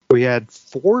 We had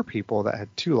 4 people that had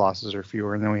 2 losses or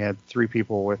fewer, and then we had 3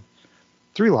 people with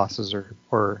 3 losses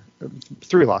or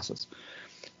 3 losses,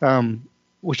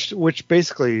 which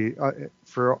basically,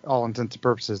 for all intents and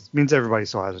purposes, means everybody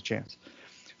still has a chance.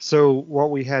 So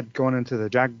what we had going into the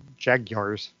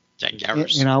Jaguars,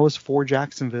 and I was for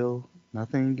Jacksonville.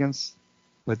 Nothing against.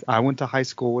 But I went to high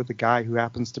school with a guy who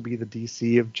happens to be the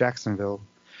DC of Jacksonville.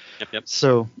 Yep.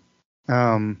 So,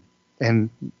 and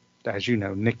as you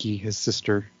know, Nikki, his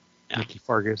sister, Nikki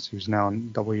Fargas, who's now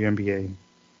in WNBA,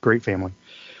 great family.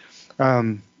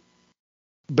 But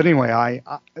anyway, I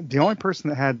the only person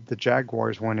that had the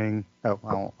Jaguars winning. Oh,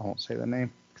 I won't say the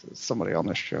name because it's somebody on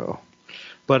this show.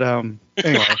 But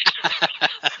anyway.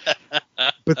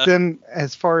 But then,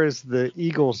 as far as the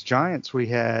Eagles Giants,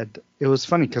 it was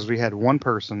funny because we had one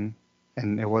person,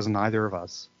 and it wasn't either of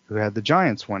us, who had the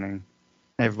Giants winning.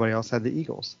 Everybody else had the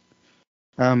Eagles.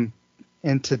 And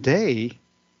today,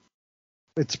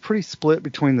 it's pretty split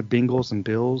between the Bengals and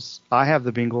Bills. I have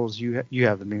the Bengals. You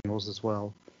have the Bengals as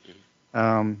well.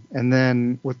 And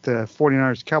then with the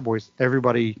 49ers Cowboys,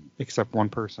 everybody except one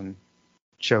person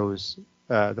chose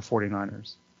the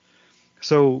 49ers.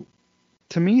 So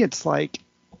to me, it's like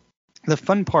the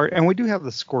fun part, and we do have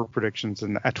the score predictions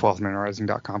at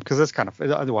 12thmenrising.com because that's kind of,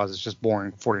 otherwise it's just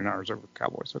boring. 49ers over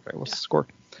Cowboys. Okay, what's the score?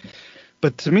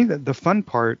 But to me, the fun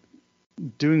part,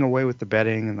 doing away with the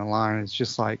betting and the line, is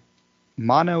just like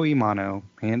mano y mano,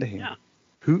 hand to hand. Yeah.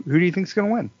 Who do you think is going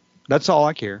to win? That's all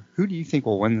I care. Who do you think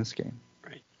will win this game?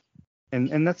 Right.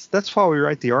 And that's why we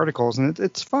write the articles, and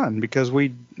it's fun because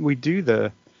we do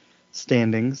the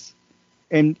standings.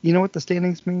 And you know what the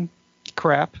standings mean?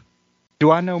 Crap. Do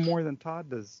I know more than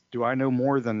Todd does? Do I know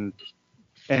more than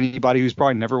anybody who's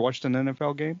probably never watched an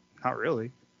NFL game? Not really.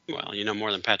 Well, you know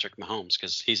more than Patrick Mahomes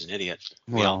because he's an idiot.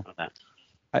 We all know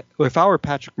that. If I were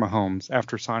Patrick Mahomes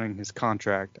after signing his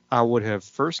contract, I would have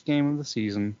first game of the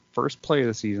season, first play of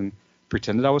the season,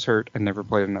 pretended I was hurt, and never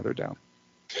played another down.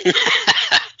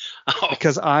 Oh.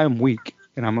 Because I'm weak,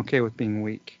 and I'm okay with being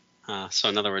weak. So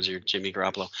in other words, you're Jimmy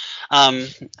Garoppolo.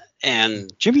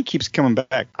 And Jimmy keeps coming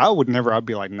back. I'd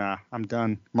be like, nah, I'm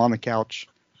done. I'm on the couch.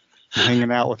 I'm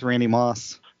hanging out with Randy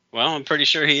Moss. well, I'm pretty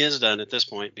sure he is done at this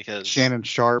point because Shannon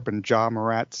Sharp and John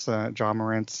Morant's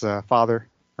father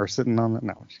are sitting on it.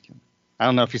 No, I'm just kidding. I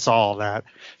don't know if you saw all that.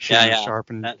 Shannon Sharp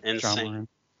and John Morant.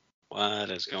 What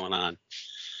is going on?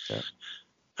 Yeah.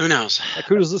 Who knows? Like,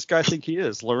 who does this guy think he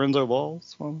is? Lorenzo Ball?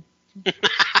 Well,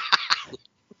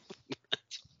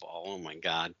 Oh my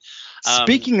God.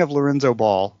 speaking of Lorenzo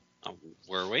Ball.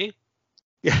 Were we?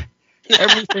 Yeah.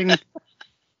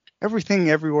 Everything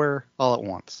everywhere all at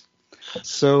once.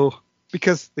 So,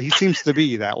 because he seems to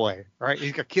be that way, right?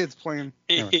 He's got kids playing.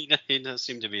 Anyway. He does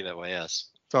seem to be that way, yes.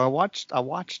 So I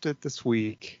watched it this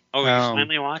week. Oh, you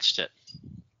finally watched it.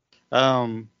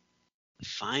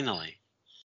 Finally.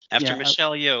 After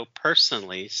Michelle Yeoh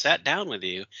personally sat down with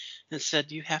you and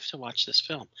said, you have to watch this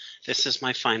film. This is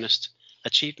my finest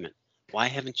achievement. Why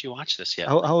haven't you watched this yet?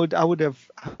 I would have.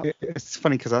 It's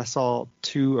funny because I saw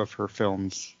 2 of her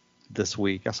films this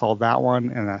week. I saw that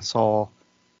one, and I saw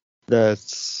the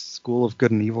School of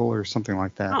Good and Evil or something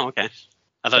like that. Oh, okay.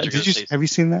 I thought you were going to say. Have you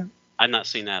seen that? I've not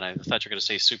seen that. I thought you were going to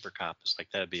say Super Cop. It's like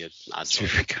that'd be an odd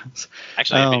choice. Super Cops.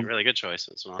 Actually, that'd be a really good choice.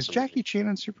 It's an awesome. Is Jackie Chan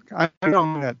in Super Cop? I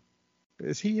don't know that.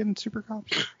 Is he in Super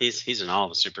Cops? He's in all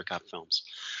the Super Cop films.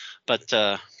 But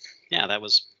yeah, that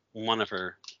was one of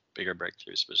her bigger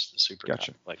breakthroughs was the Super Cop.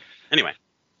 Like anyway.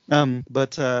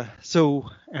 So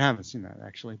I haven't seen that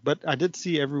actually, but I did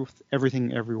see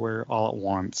Everything Everywhere All at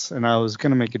Once, and I was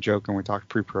gonna make a joke when we talked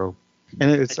pre-pro, and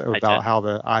it's about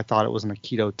how I thought it was an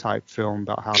Aikido type film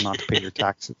about how not to pay your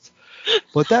taxes.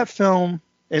 But that film,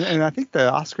 and I think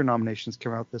the Oscar nominations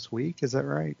come out this week. Is that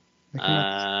right?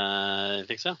 I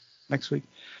think so. Next week.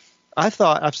 I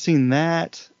thought I've seen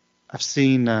that. I've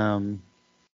seen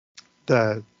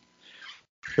the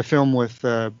film with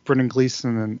Brendan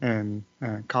Gleeson and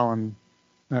Colin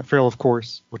Farrell, of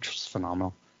course, which was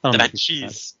phenomenal. I don't know if you've seen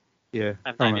it. Yeah,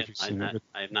 I don't know if you've seen it.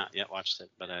 I have not yet watched it,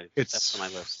 but that's on my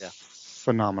list. Yeah,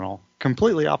 phenomenal.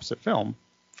 Completely opposite film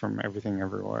from Everything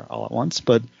Everywhere All at Once,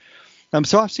 but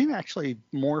so I've seen actually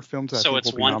more films. So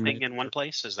it's One Thing in One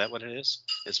Place. Is that what it is?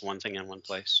 It's One Thing in One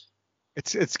Place.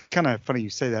 It's kind of funny you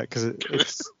say that because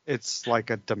it's like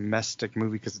a domestic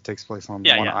movie because it takes place on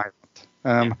one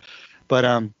island. But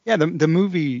the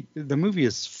movie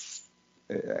is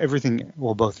everything.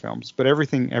 Well, both films, but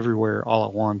Everything Everywhere All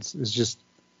at Once is just.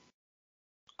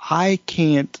 I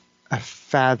can't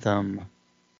fathom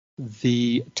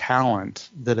the talent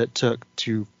that it took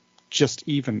to just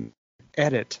even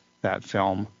edit that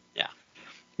film. Yeah,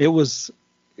 it was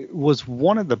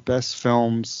one of the best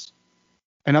films.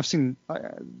 And I've seen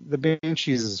The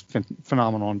Banshees is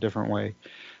phenomenal in a different way,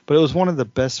 but it was one of the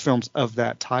best films of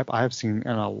that type I have seen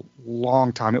in a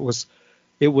long time. It was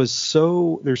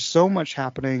so there's so much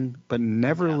happening, but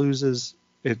never loses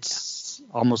its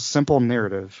almost simple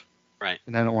narrative. Right.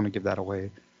 And I don't want to give that away.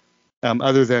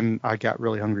 Other than I got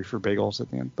really hungry for bagels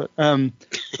at the end,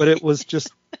 but it was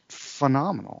just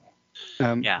phenomenal.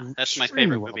 That's my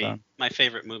favorite movie. Done. My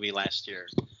favorite movie last year,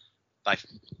 by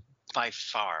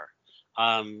far.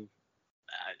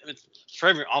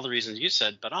 For all the reasons you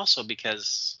said, but also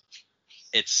because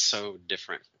it's so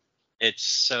different. It's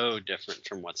so different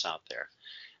from what's out there.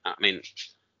 I mean,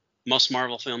 most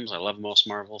Marvel films, I love most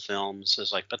Marvel films,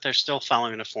 but they're still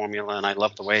following a formula, and I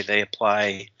love the way they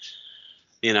apply.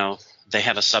 They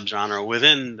have a subgenre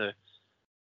within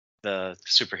the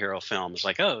superhero film. It's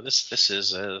like, oh, this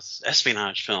is a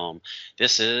espionage film.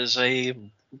 This is a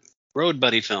road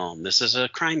buddy film. This is a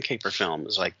crime caper film.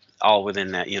 It's like all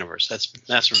within that universe.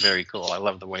 That's very cool. I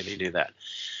love the way they do that.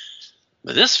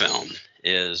 But this film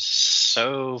is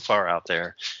so far out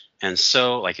there and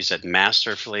so, like you said,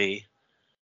 masterfully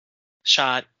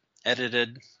shot,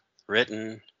 edited,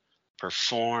 written,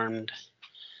 performed.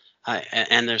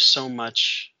 And there's so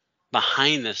much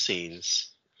behind the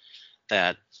scenes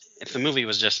that if the movie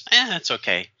was just, it's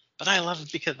okay. But I love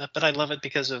it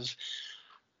because of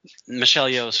Michelle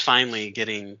Yeoh's finally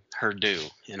getting her due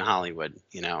in Hollywood,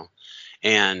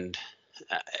 and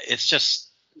it's just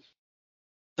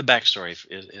the backstory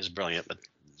is brilliant, but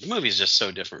the movie is just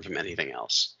so different from anything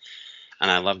else,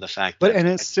 and I love the fact that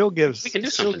it still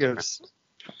gives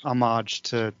homage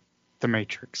to The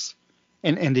Matrix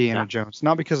and Indiana Jones,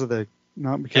 not because of the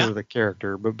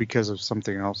character, but because of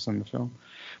something else in the film.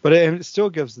 But it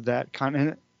still gives that kind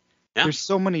of. There's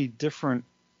so many different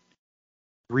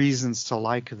reasons to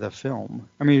like the film.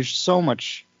 I mean, there's so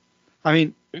much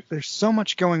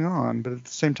going on, but at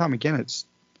the same time, again,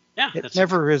 Yeah. It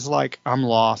never is like, I'm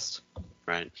lost.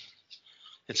 Right.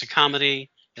 It's a comedy.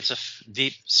 It's a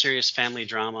deep, serious family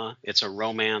drama. It's a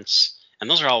romance. And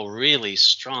those are all really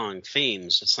strong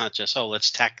themes. It's not just, oh,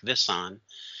 let's tack this on.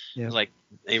 Yeah. Like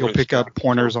You'll pick up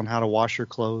pointers on how to wash your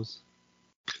clothes.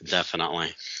 Definitely.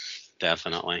 But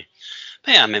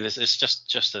yeah, I mean, it's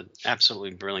just an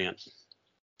absolutely brilliant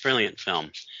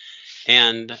film,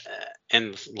 and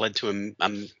led to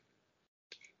I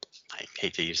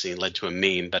hate to use led to a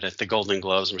meme, but at the Golden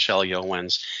Globes, Michelle Yeoh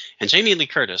wins, and Jamie Lee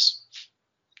Curtis,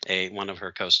 one of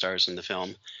her co-stars in the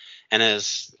film, and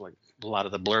as like a lot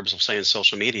of the blurbs will say in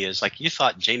social media, is like, you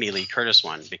thought Jamie Lee Curtis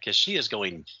won because she is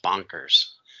going bonkers,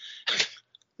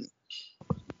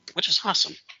 which is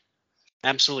awesome.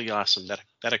 Absolutely awesome that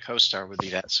a co-star would be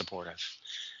that supportive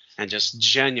and just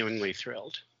genuinely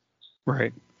thrilled.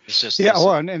 Right. It's just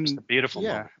and just a beautiful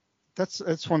yeah, moment.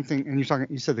 That's one thing. And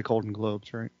you said the Golden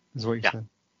Globes, right? Is what you said.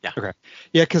 Yeah. Okay.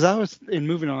 Yeah, because I was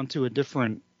moving on to a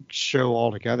different show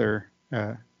altogether.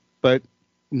 But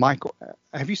Michael,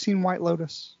 have you seen White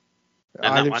Lotus?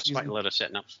 I've not watched White Lotus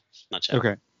yet. No, not yet.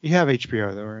 Okay. You have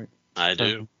HBO though, right? I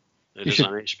do. It is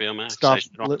on HBO Max. Stop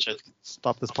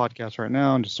this podcast right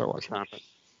now and just start watching. Stop it.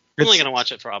 I'm only going to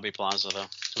watch it for Aubrey Plaza, though,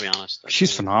 to be honest.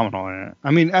 She's phenomenal in it.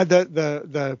 I mean,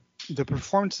 the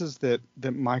performances that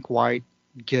Mike White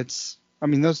gets, I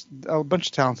mean, those a bunch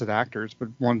of talented actors, but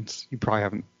ones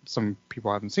some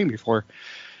people haven't seen before.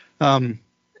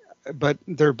 But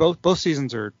they're both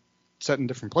seasons are set in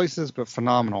different places, but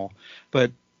phenomenal.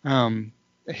 But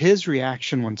his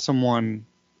reaction when someone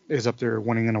is up there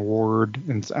winning an award,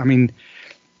 and I mean,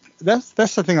 that's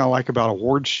the thing I like about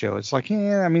awards show. It's like,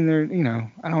 I mean,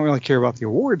 I don't really care about the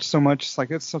awards so much. It's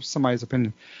like, it's somebody's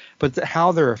opinion, but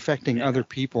how they're affecting other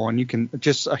people, and you can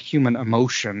just a human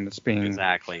emotion that's being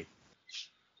exactly.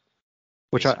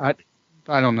 Which I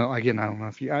don't know. Again, I don't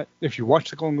know if you watch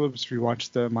the Golden Globes, if you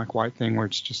watch the Mike White thing, where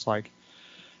it's just like,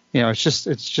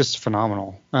 it's just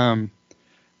phenomenal.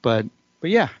 But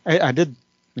yeah, I did.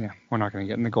 Yeah, we're not going to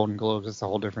get in the Golden Globes. It's a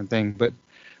whole different thing. But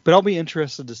I'll be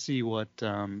interested to see what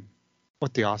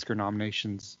the Oscar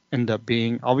nominations end up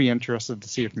being. I'll be interested to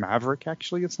see if Maverick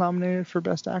actually gets nominated for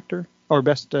Best Actor or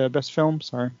Best Film.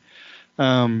 Sorry,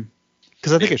 because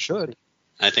I think it should.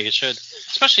 I think it should,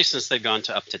 especially since they've gone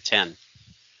to up to 10.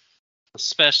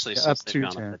 Especially since they've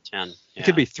gone 10. Up to 10. Yeah. It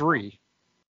could be 3.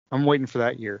 I'm waiting for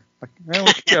that year. Like,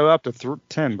 we could go up to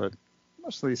 10, but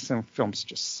most of these films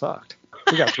just sucked.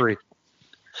 We got 3.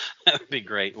 That would be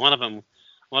great. One of them,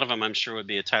 I'm sure, would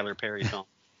be a Tyler Perry film.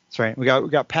 That's right. We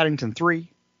got Paddington 3.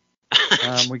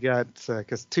 We got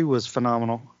because 2 was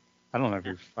phenomenal. I don't know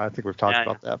if I think we've talked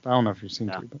about that, but I don't know if you've seen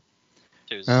 2. But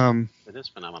 2 it is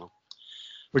phenomenal.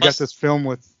 We got this film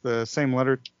with the same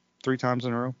letter 3 times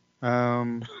in a row.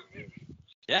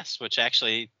 Yes, which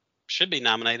actually should be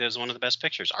nominated as one of the best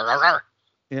pictures. RRR.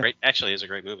 Yeah. Great, actually, is a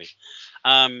great movie.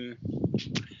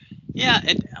 Yeah,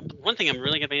 one thing I'm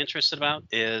really going to be interested about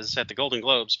is at the Golden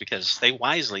Globes, because they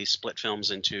wisely split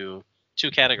films into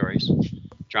 2 categories,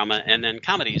 drama and then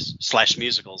comedies /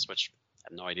 musicals, which I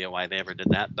have no idea why they ever did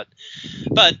that.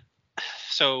 But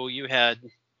so you had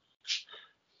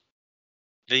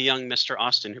the young Mr.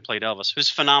 Austin who played Elvis, who's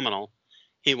phenomenal.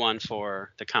 He won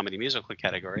for the comedy musical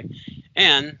category.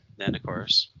 And then, of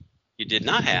course, you did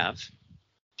not have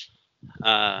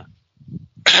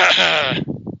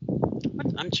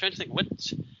I'm trying to think what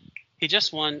he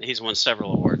just won. He's won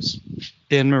several awards.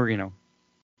 Dan Marino.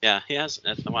 Yeah, he has.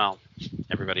 Well,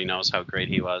 everybody knows how great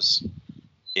he was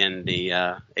in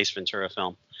the Ace Ventura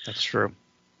film. That's true.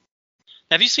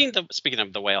 Have you seen speaking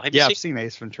of The Whale? I've seen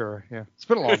Ace Ventura. Yeah, it's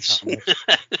been a long time.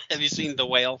 Have you seen The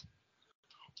Whale?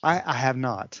 I have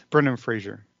not. Brendan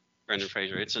Fraser.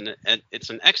 It's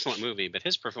an excellent movie, but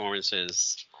his performance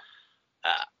is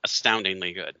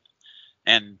astoundingly good.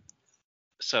 And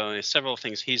so several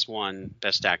things. He's won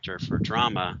Best Actor for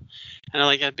Drama, and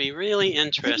I'd be really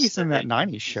interested. I think he's in that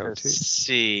 90s show too.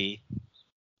 See,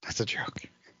 that's a joke.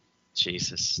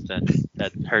 Jesus,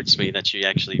 that hurts me that you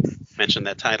actually mentioned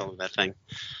that title of that thing.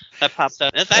 That popped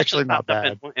up. It's actually not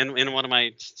bad. In one of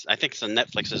my. I think it's on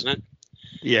Netflix, isn't it?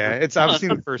 Yeah, I've seen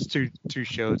the first two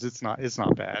shows. It's not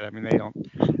bad. I mean, they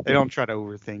don't try to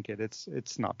overthink it.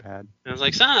 It's not bad. And I was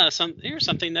like, here's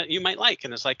something that you might like,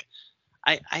 and it's like,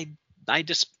 I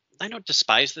don't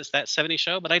despise that 70s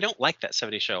show, but I don't like that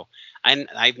 70s show.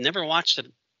 I've never watched it,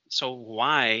 so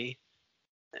why?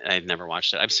 I've never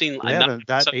watched it. I've seen that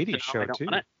 80s show too.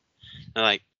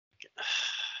 Like,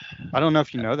 I don't know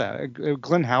if you know that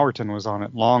Glenn Howerton was on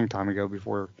it a long time ago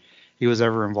before he was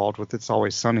ever involved with It's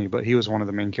Always Sunny, but he was one of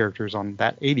the main characters on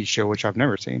that 80s show, which I've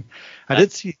never seen. I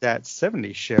did see that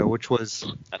 70s show, which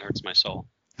was that hurts my soul.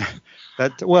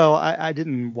 I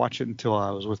didn't watch it until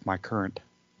I was with my current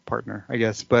partner, I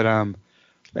guess. But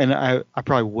and I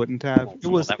probably wouldn't have. It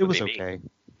was okay.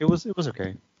 It was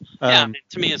okay. Yeah,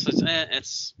 to me it's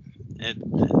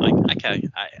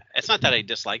not that I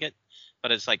dislike it,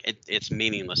 but it's like it's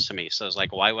meaningless to me. So it's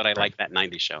like, why would I like that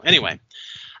 90s show? Anyway,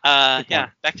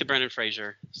 back to Brendan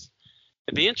Fraser.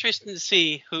 It'd be interesting to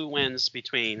see who wins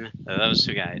between those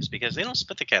two guys, because they don't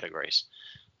split the categories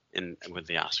with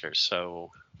the Oscars.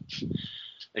 So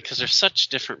because they're such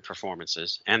different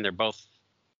performances and they're both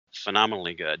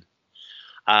phenomenally good.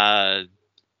 And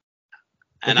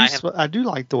I do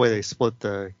like the way they split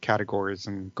the categories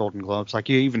in Golden Globes. Like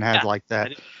you even had like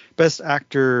that Best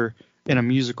Actor in a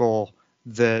Musical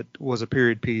that was a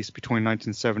period piece between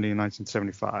 1970 and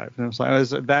 1975. And it was like,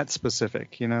 is it that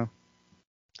specific, you know?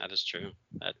 That is true.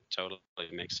 That totally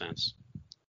makes sense.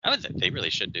 They really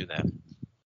should do that.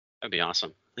 That'd be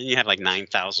awesome. Then you have like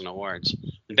 9,000 awards.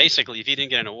 And basically, if you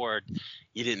didn't get an award,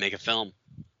 you didn't make a film.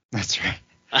 That's right.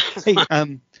 Hey,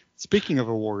 speaking of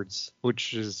awards,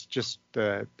 which is just,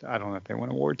 I don't know if they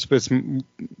win awards, but it's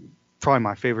probably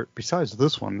my favorite besides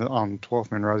this one on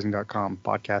 12manrising.com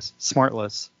podcast,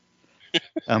 Smartless.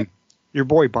 Your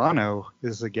boy Bono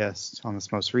is a guest on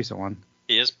this most recent one.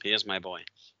 He is my boy.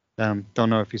 Don't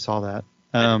know if you saw that.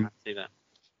 I did not see that.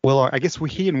 I guess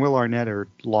he and Will Arnett are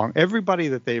long. Everybody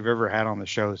that they've ever had on the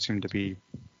show seemed to be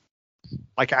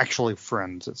like actually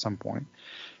friends at some point.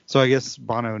 So I guess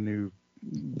Bono knew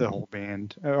the whole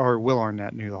band, or Will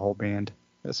Arnett knew the whole band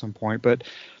at some point. But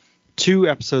 2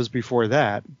 episodes before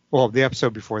that, the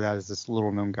episode before that is this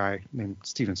little known guy named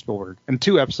Steven Spielberg. And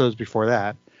 2 episodes before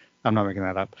that, I'm not making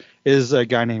that up, is a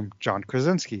guy named John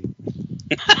Krasinski.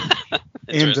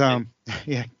 And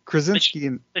Krasinski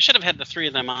they should have had the 3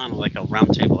 of them on like a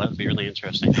round table. That would be really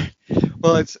interesting.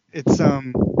 Well, it's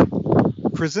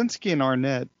Krasinski and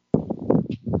Arnett.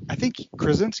 I think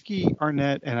Krasinski,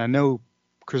 Arnett, and I know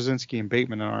Krasinski and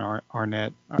Bateman and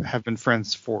Arnett have been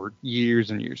friends for years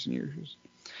and years and years.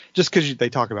 Just because they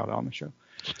talk about it on the show.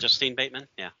 Justine Bateman?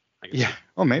 Yeah. I guess. Yeah.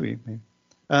 Oh, maybe.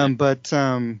 But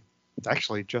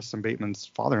actually, Justin Bateman's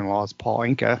father-in-law is Paul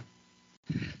Anka.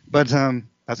 But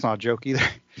that's not a joke either.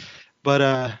 But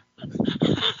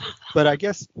I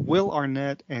guess Will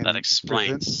Arnett and that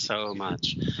explains so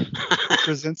much.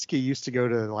 Krasinski used to go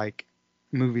to like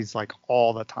movies like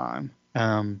all the time,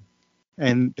 and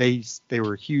they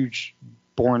were huge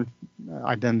Bourne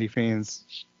Identity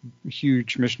fans,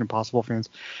 huge Mission Impossible fans,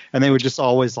 and they would just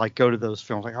always like go to those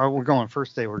films like, oh, we're going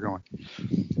first day, we're going.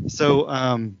 So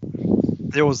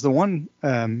there was the one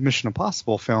Mission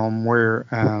Impossible film where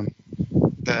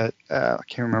that I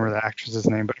can't remember the actress's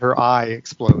name, but her eye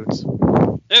explodes.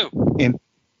 Ooh. And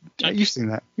you've seen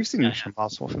that. You've seen Mission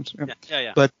Impossible films.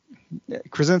 Yeah. But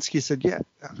Krasinski said,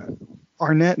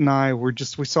 Arnett and I we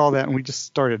saw that and we just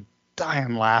started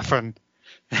dying laughing.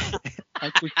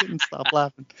 Like we couldn't stop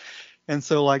laughing. And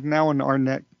so like now when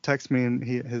Arnett texts me and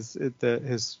he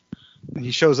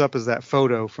shows up as that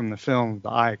photo from the film, the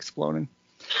eye exploding.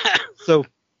 So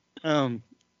I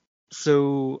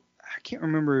can't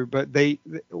remember, but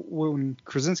when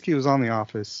Krasinski was on The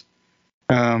Office,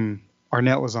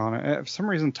 Arnett was on it. For some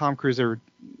reason, Tom Cruise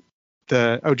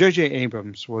J.J.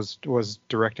 Abrams was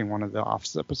directing one of the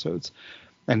Office episodes,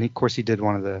 and of course he did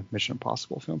one of the Mission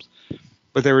Impossible films.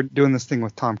 But they were doing this thing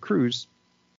with Tom Cruise,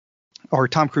 or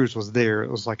Tom Cruise was there. It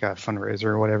was like a fundraiser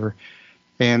or whatever,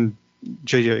 and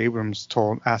J.J. Abrams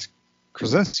asked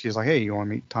Krasinski, he's like, hey, you want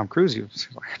to meet Tom Cruise? He's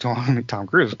like, I don't want to meet Tom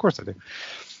Cruise. Of course I do.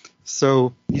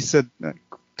 So he said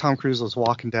Tom Cruise was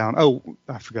walking down. Oh,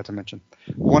 I forgot to mention.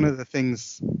 One of the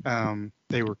things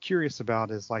they were curious about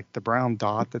is like the brown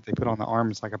dot that they put on the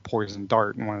arm is like a poison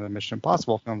dart in one of the Mission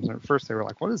Impossible films. And at first they were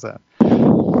like, what is that?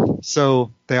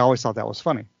 So they always thought that was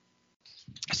funny.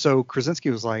 So Krasinski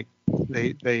was like,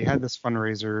 they had this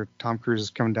fundraiser. Tom Cruise is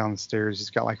coming down the stairs.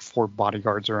 He's got like 4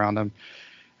 bodyguards around him.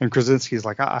 And Krasinski's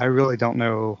like, I really don't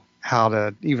know how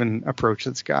to even approach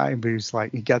this guy. But he's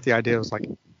like, he got the idea. It was like,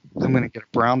 I'm going to get a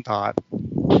brown dot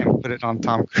and put it on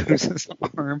Tom Cruise's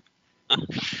arm.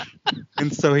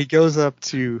 And so he goes up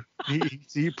to,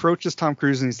 he approaches Tom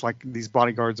Cruise and he's like, these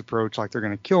bodyguards approach like they're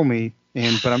going to kill me.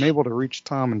 But I'm able to reach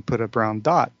Tom and put a brown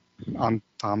dot on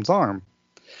Tom's arm.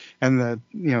 And the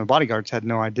bodyguards had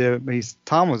no idea. But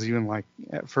Tom was even like,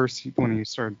 at first when he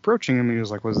started approaching him, he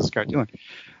was like, what's this guy doing?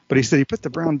 But he said he put the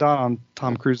brown dot on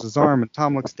Tom Cruise's arm, and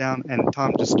Tom looks down, and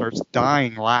Tom just starts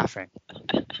dying laughing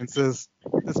and says,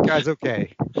 this guy's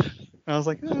okay. And I was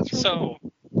like, oh, that's really cool.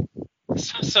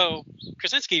 So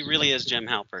Krasinski really is Jim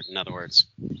Halpert, in other words.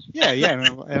 Yeah, in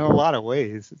a lot of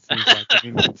ways, it seems like. I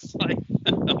mean, it's like,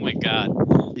 oh my God.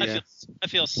 Yeah. I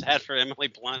feel sad for Emily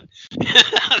Blunt.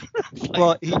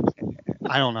 Well,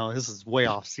 I don't know. This is way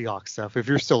off Seahawks stuff. If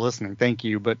you're still listening, thank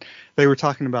you. But they were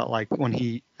talking about like when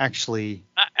he actually.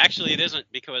 Actually, it isn't,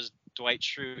 because Dwight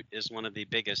Schrute is one of the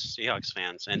biggest Seahawks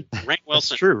fans, and Rainn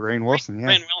Wilson. That's true, Rainn Wilson. Yeah.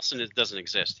 Rainn Wilson doesn't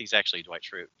exist. He's actually Dwight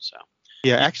Schrute. So.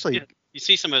 Yeah, actually. You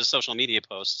see some of his social media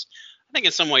posts. I think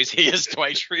in some ways he is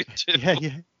Dwight Schrute too.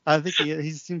 Yeah. I think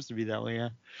he seems to be that way.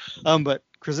 Yeah. But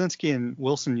Krasinski and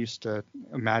Wilson used to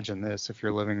imagine this. If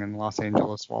you're living in Los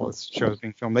Angeles while this show is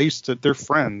being filmed, they're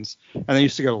friends, and they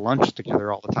used to go to lunch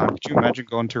together all the time. Could you imagine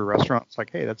going to a restaurant? It's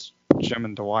like, hey, that's Jim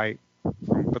and Dwight,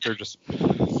 but they're just.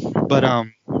 But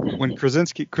when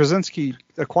Krasinski,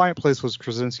 A Quiet Place was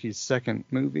Krasinski's second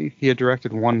movie. He had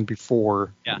directed one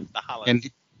before. Yeah, The Hollow.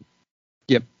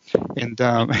 Yep. And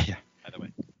yeah. By the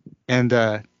way.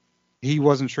 And he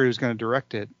wasn't sure he was going to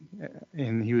direct it,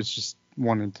 and he was just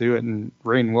wanting to do it. And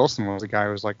Rainn Wilson was the guy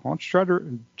who was like, "Why don't you try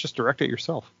to just direct it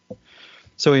yourself?"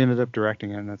 So he ended up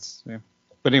directing it, and that's yeah.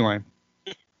 But anyway,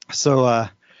 so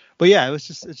but yeah, it's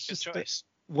just choice.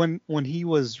 When he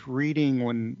was reading,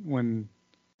 when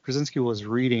Krasinski was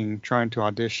reading, trying to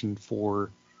audition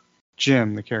for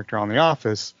Jim, the character on The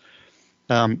Office,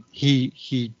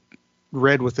 he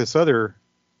read with this other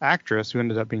actress who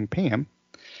ended up being Pam.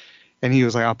 And he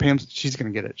was like, "Oh, Pam, she's gonna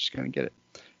get it. She's gonna get it."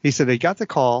 He said he got the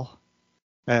call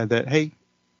that, hey,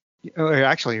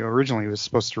 actually originally he was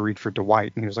supposed to read for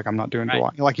Dwight, and he was like, "I'm not doing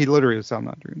Dwight." Like he literally said, "I'm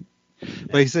not doing it." Yeah.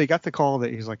 But he said he got the call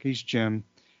that he's like, he's Jim,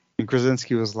 and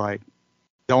Krasinski was like,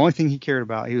 the only thing he cared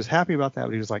about, he was happy about that,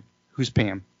 but he was like, "Who's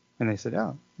Pam?" And they said,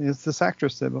 "Oh, it's this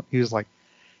actress." That he was like,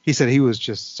 he said he was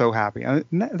just so happy. And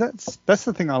that's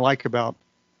the thing I like about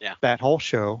that whole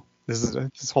show.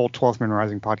 This whole 12th Man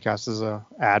Rising podcast is a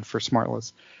ad for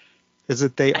Smartless, is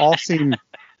that they all seem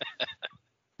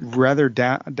rather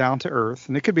down to earth,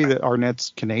 and it could be that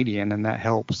Arnett's Canadian and that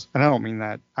helps, and I don't mean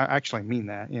that, I actually mean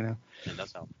that, you know. It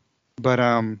does help. But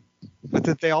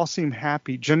that they all seem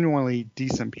happy, genuinely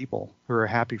decent people who are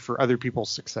happy for other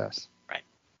people's success. Right.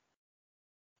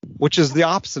 Which is the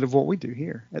opposite of what we do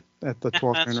here at the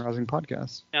 12th Man Rising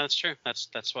podcast. Yeah, that's true. That's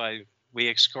why we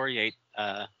excoriate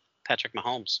Patrick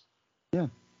Mahomes. Yeah.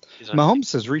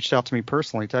 Mahomes has reached out to me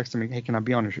personally, texting me, "Hey, can I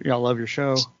be on your show? I love your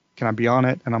show. Can I be on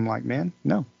it?" And I'm like, man,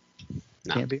 no.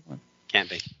 Can't be on. Can't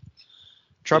be.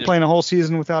 Try playing a whole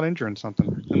season without injuring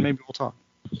something, and maybe we'll talk.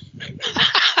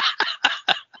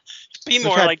 Be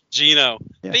more like Gino.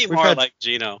 Yeah, be more like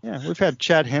Gino. Yeah, we've had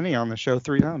Chad Henne on the show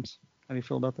 3 times. How do you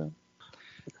feel about that?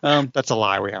 That's a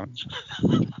lie. We haven't.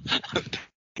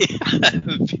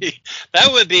 That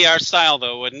would be our style,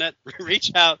 though, wouldn't it?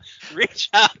 Reach out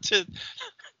to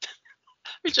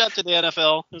the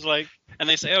NFL. It's like, and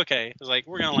they say, okay, it's like,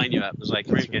 we're gonna line you up. It's like,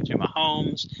 we're gonna get you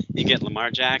Mahomes, you get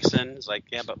Lamar Jackson. It's like,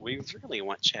 yeah, but we really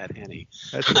want Chad Henne.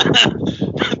 That's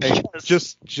right. Hey,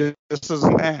 just as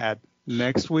an ad,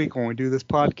 next week when we do this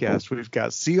podcast, we've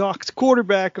got Seahawks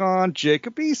quarterback on,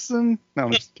 Jacob Eason. No,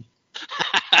 I'm just kidding.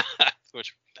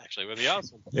 Which actually would be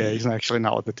awesome. Yeah, he's actually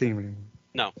not with the team anymore.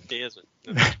 No, he isn't.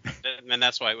 And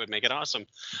that's why it would make it awesome.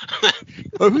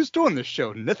 Well, who's doing this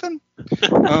show? Nathan?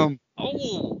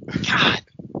 Oh, God.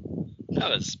 That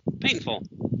was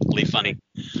painfully funny.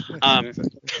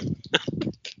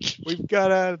 We've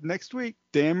got next week,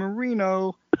 Dan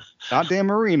Marino. Not Dan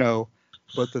Marino,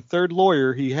 but the third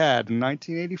lawyer he had in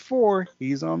 1984.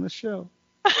 He's on the show.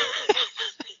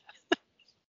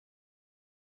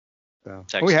 So,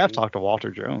 we have talked to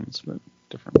Walter Jones, but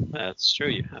different. That's true,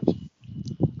 you have.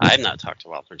 I have not talked to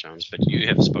Walter Jones, but you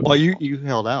have spoken. Well, you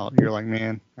held out. You're like,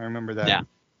 man, I remember that. Yeah.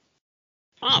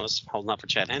 Oh, I was holding out for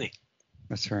Chad Henne.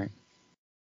 That's right.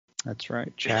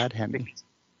 Chad Henne.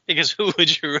 Because who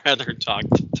would you rather talk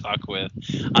with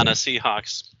on a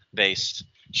Seahawks-based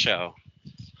show?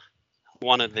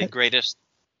 One of the greatest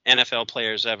NFL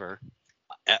players ever,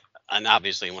 and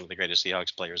obviously one of the greatest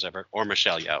Seahawks players ever, or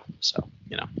Michelle Yeoh. So,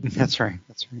 you know. That's right.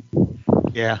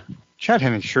 Yeah. Chad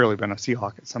Henne's surely been a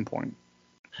Seahawk at some point.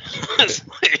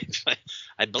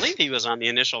 I believe he was on the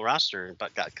initial roster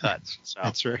but got cut. So.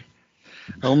 That's right.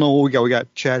 I don't know what we got. We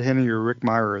got Chad Henne or Rick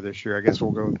Mirer this year. I guess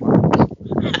we'll go with Mirer.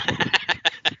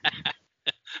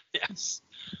 Yes.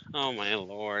 Oh, my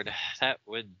Lord. That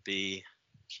would be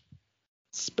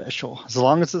special. As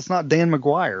long as it's not Dan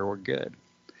McGuire, we're good.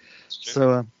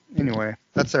 So anyway,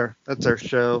 that's our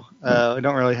show. I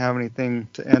don't really have anything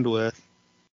to end with.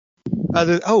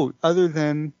 Other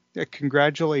than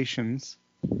congratulations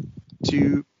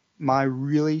to my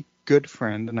really good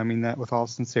friend, and I mean that with all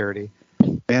sincerity,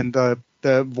 and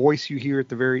the voice you hear at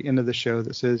the very end of the show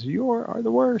that says "You are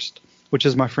the worst," which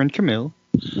is my friend Camille.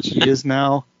 She is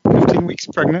now 15 weeks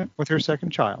pregnant with her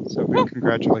second child. So big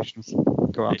congratulations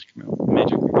go out to Camille.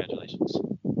 Major congratulations.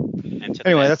 And to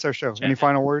Anyway, that's our show. Chad Any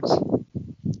final words?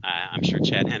 I'm sure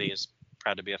Chad Henne is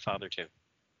proud to be a father too.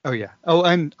 Oh yeah. Oh,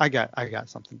 and I got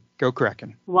something. Go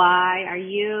Kraken. Why are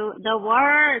you the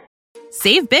worst?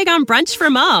 Save big on brunch for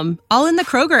mom, all in the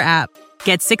Kroger app.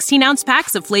 Get 16-ounce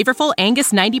packs of flavorful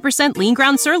Angus 90% lean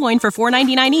ground sirloin for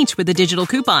 $4.99 each with a digital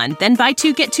coupon. Then buy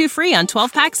 2, get 2 free on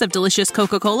 12 packs of delicious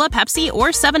Coca-Cola, Pepsi, or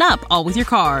 7-Up, all with your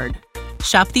card.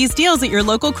 Shop these deals at your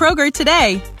local Kroger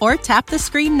today, or tap the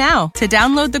screen now to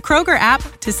download the Kroger app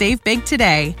to save big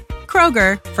today.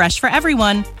 Kroger, fresh for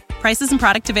everyone. Prices and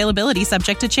product availability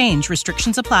subject to change.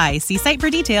 Restrictions apply. See site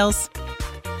for details.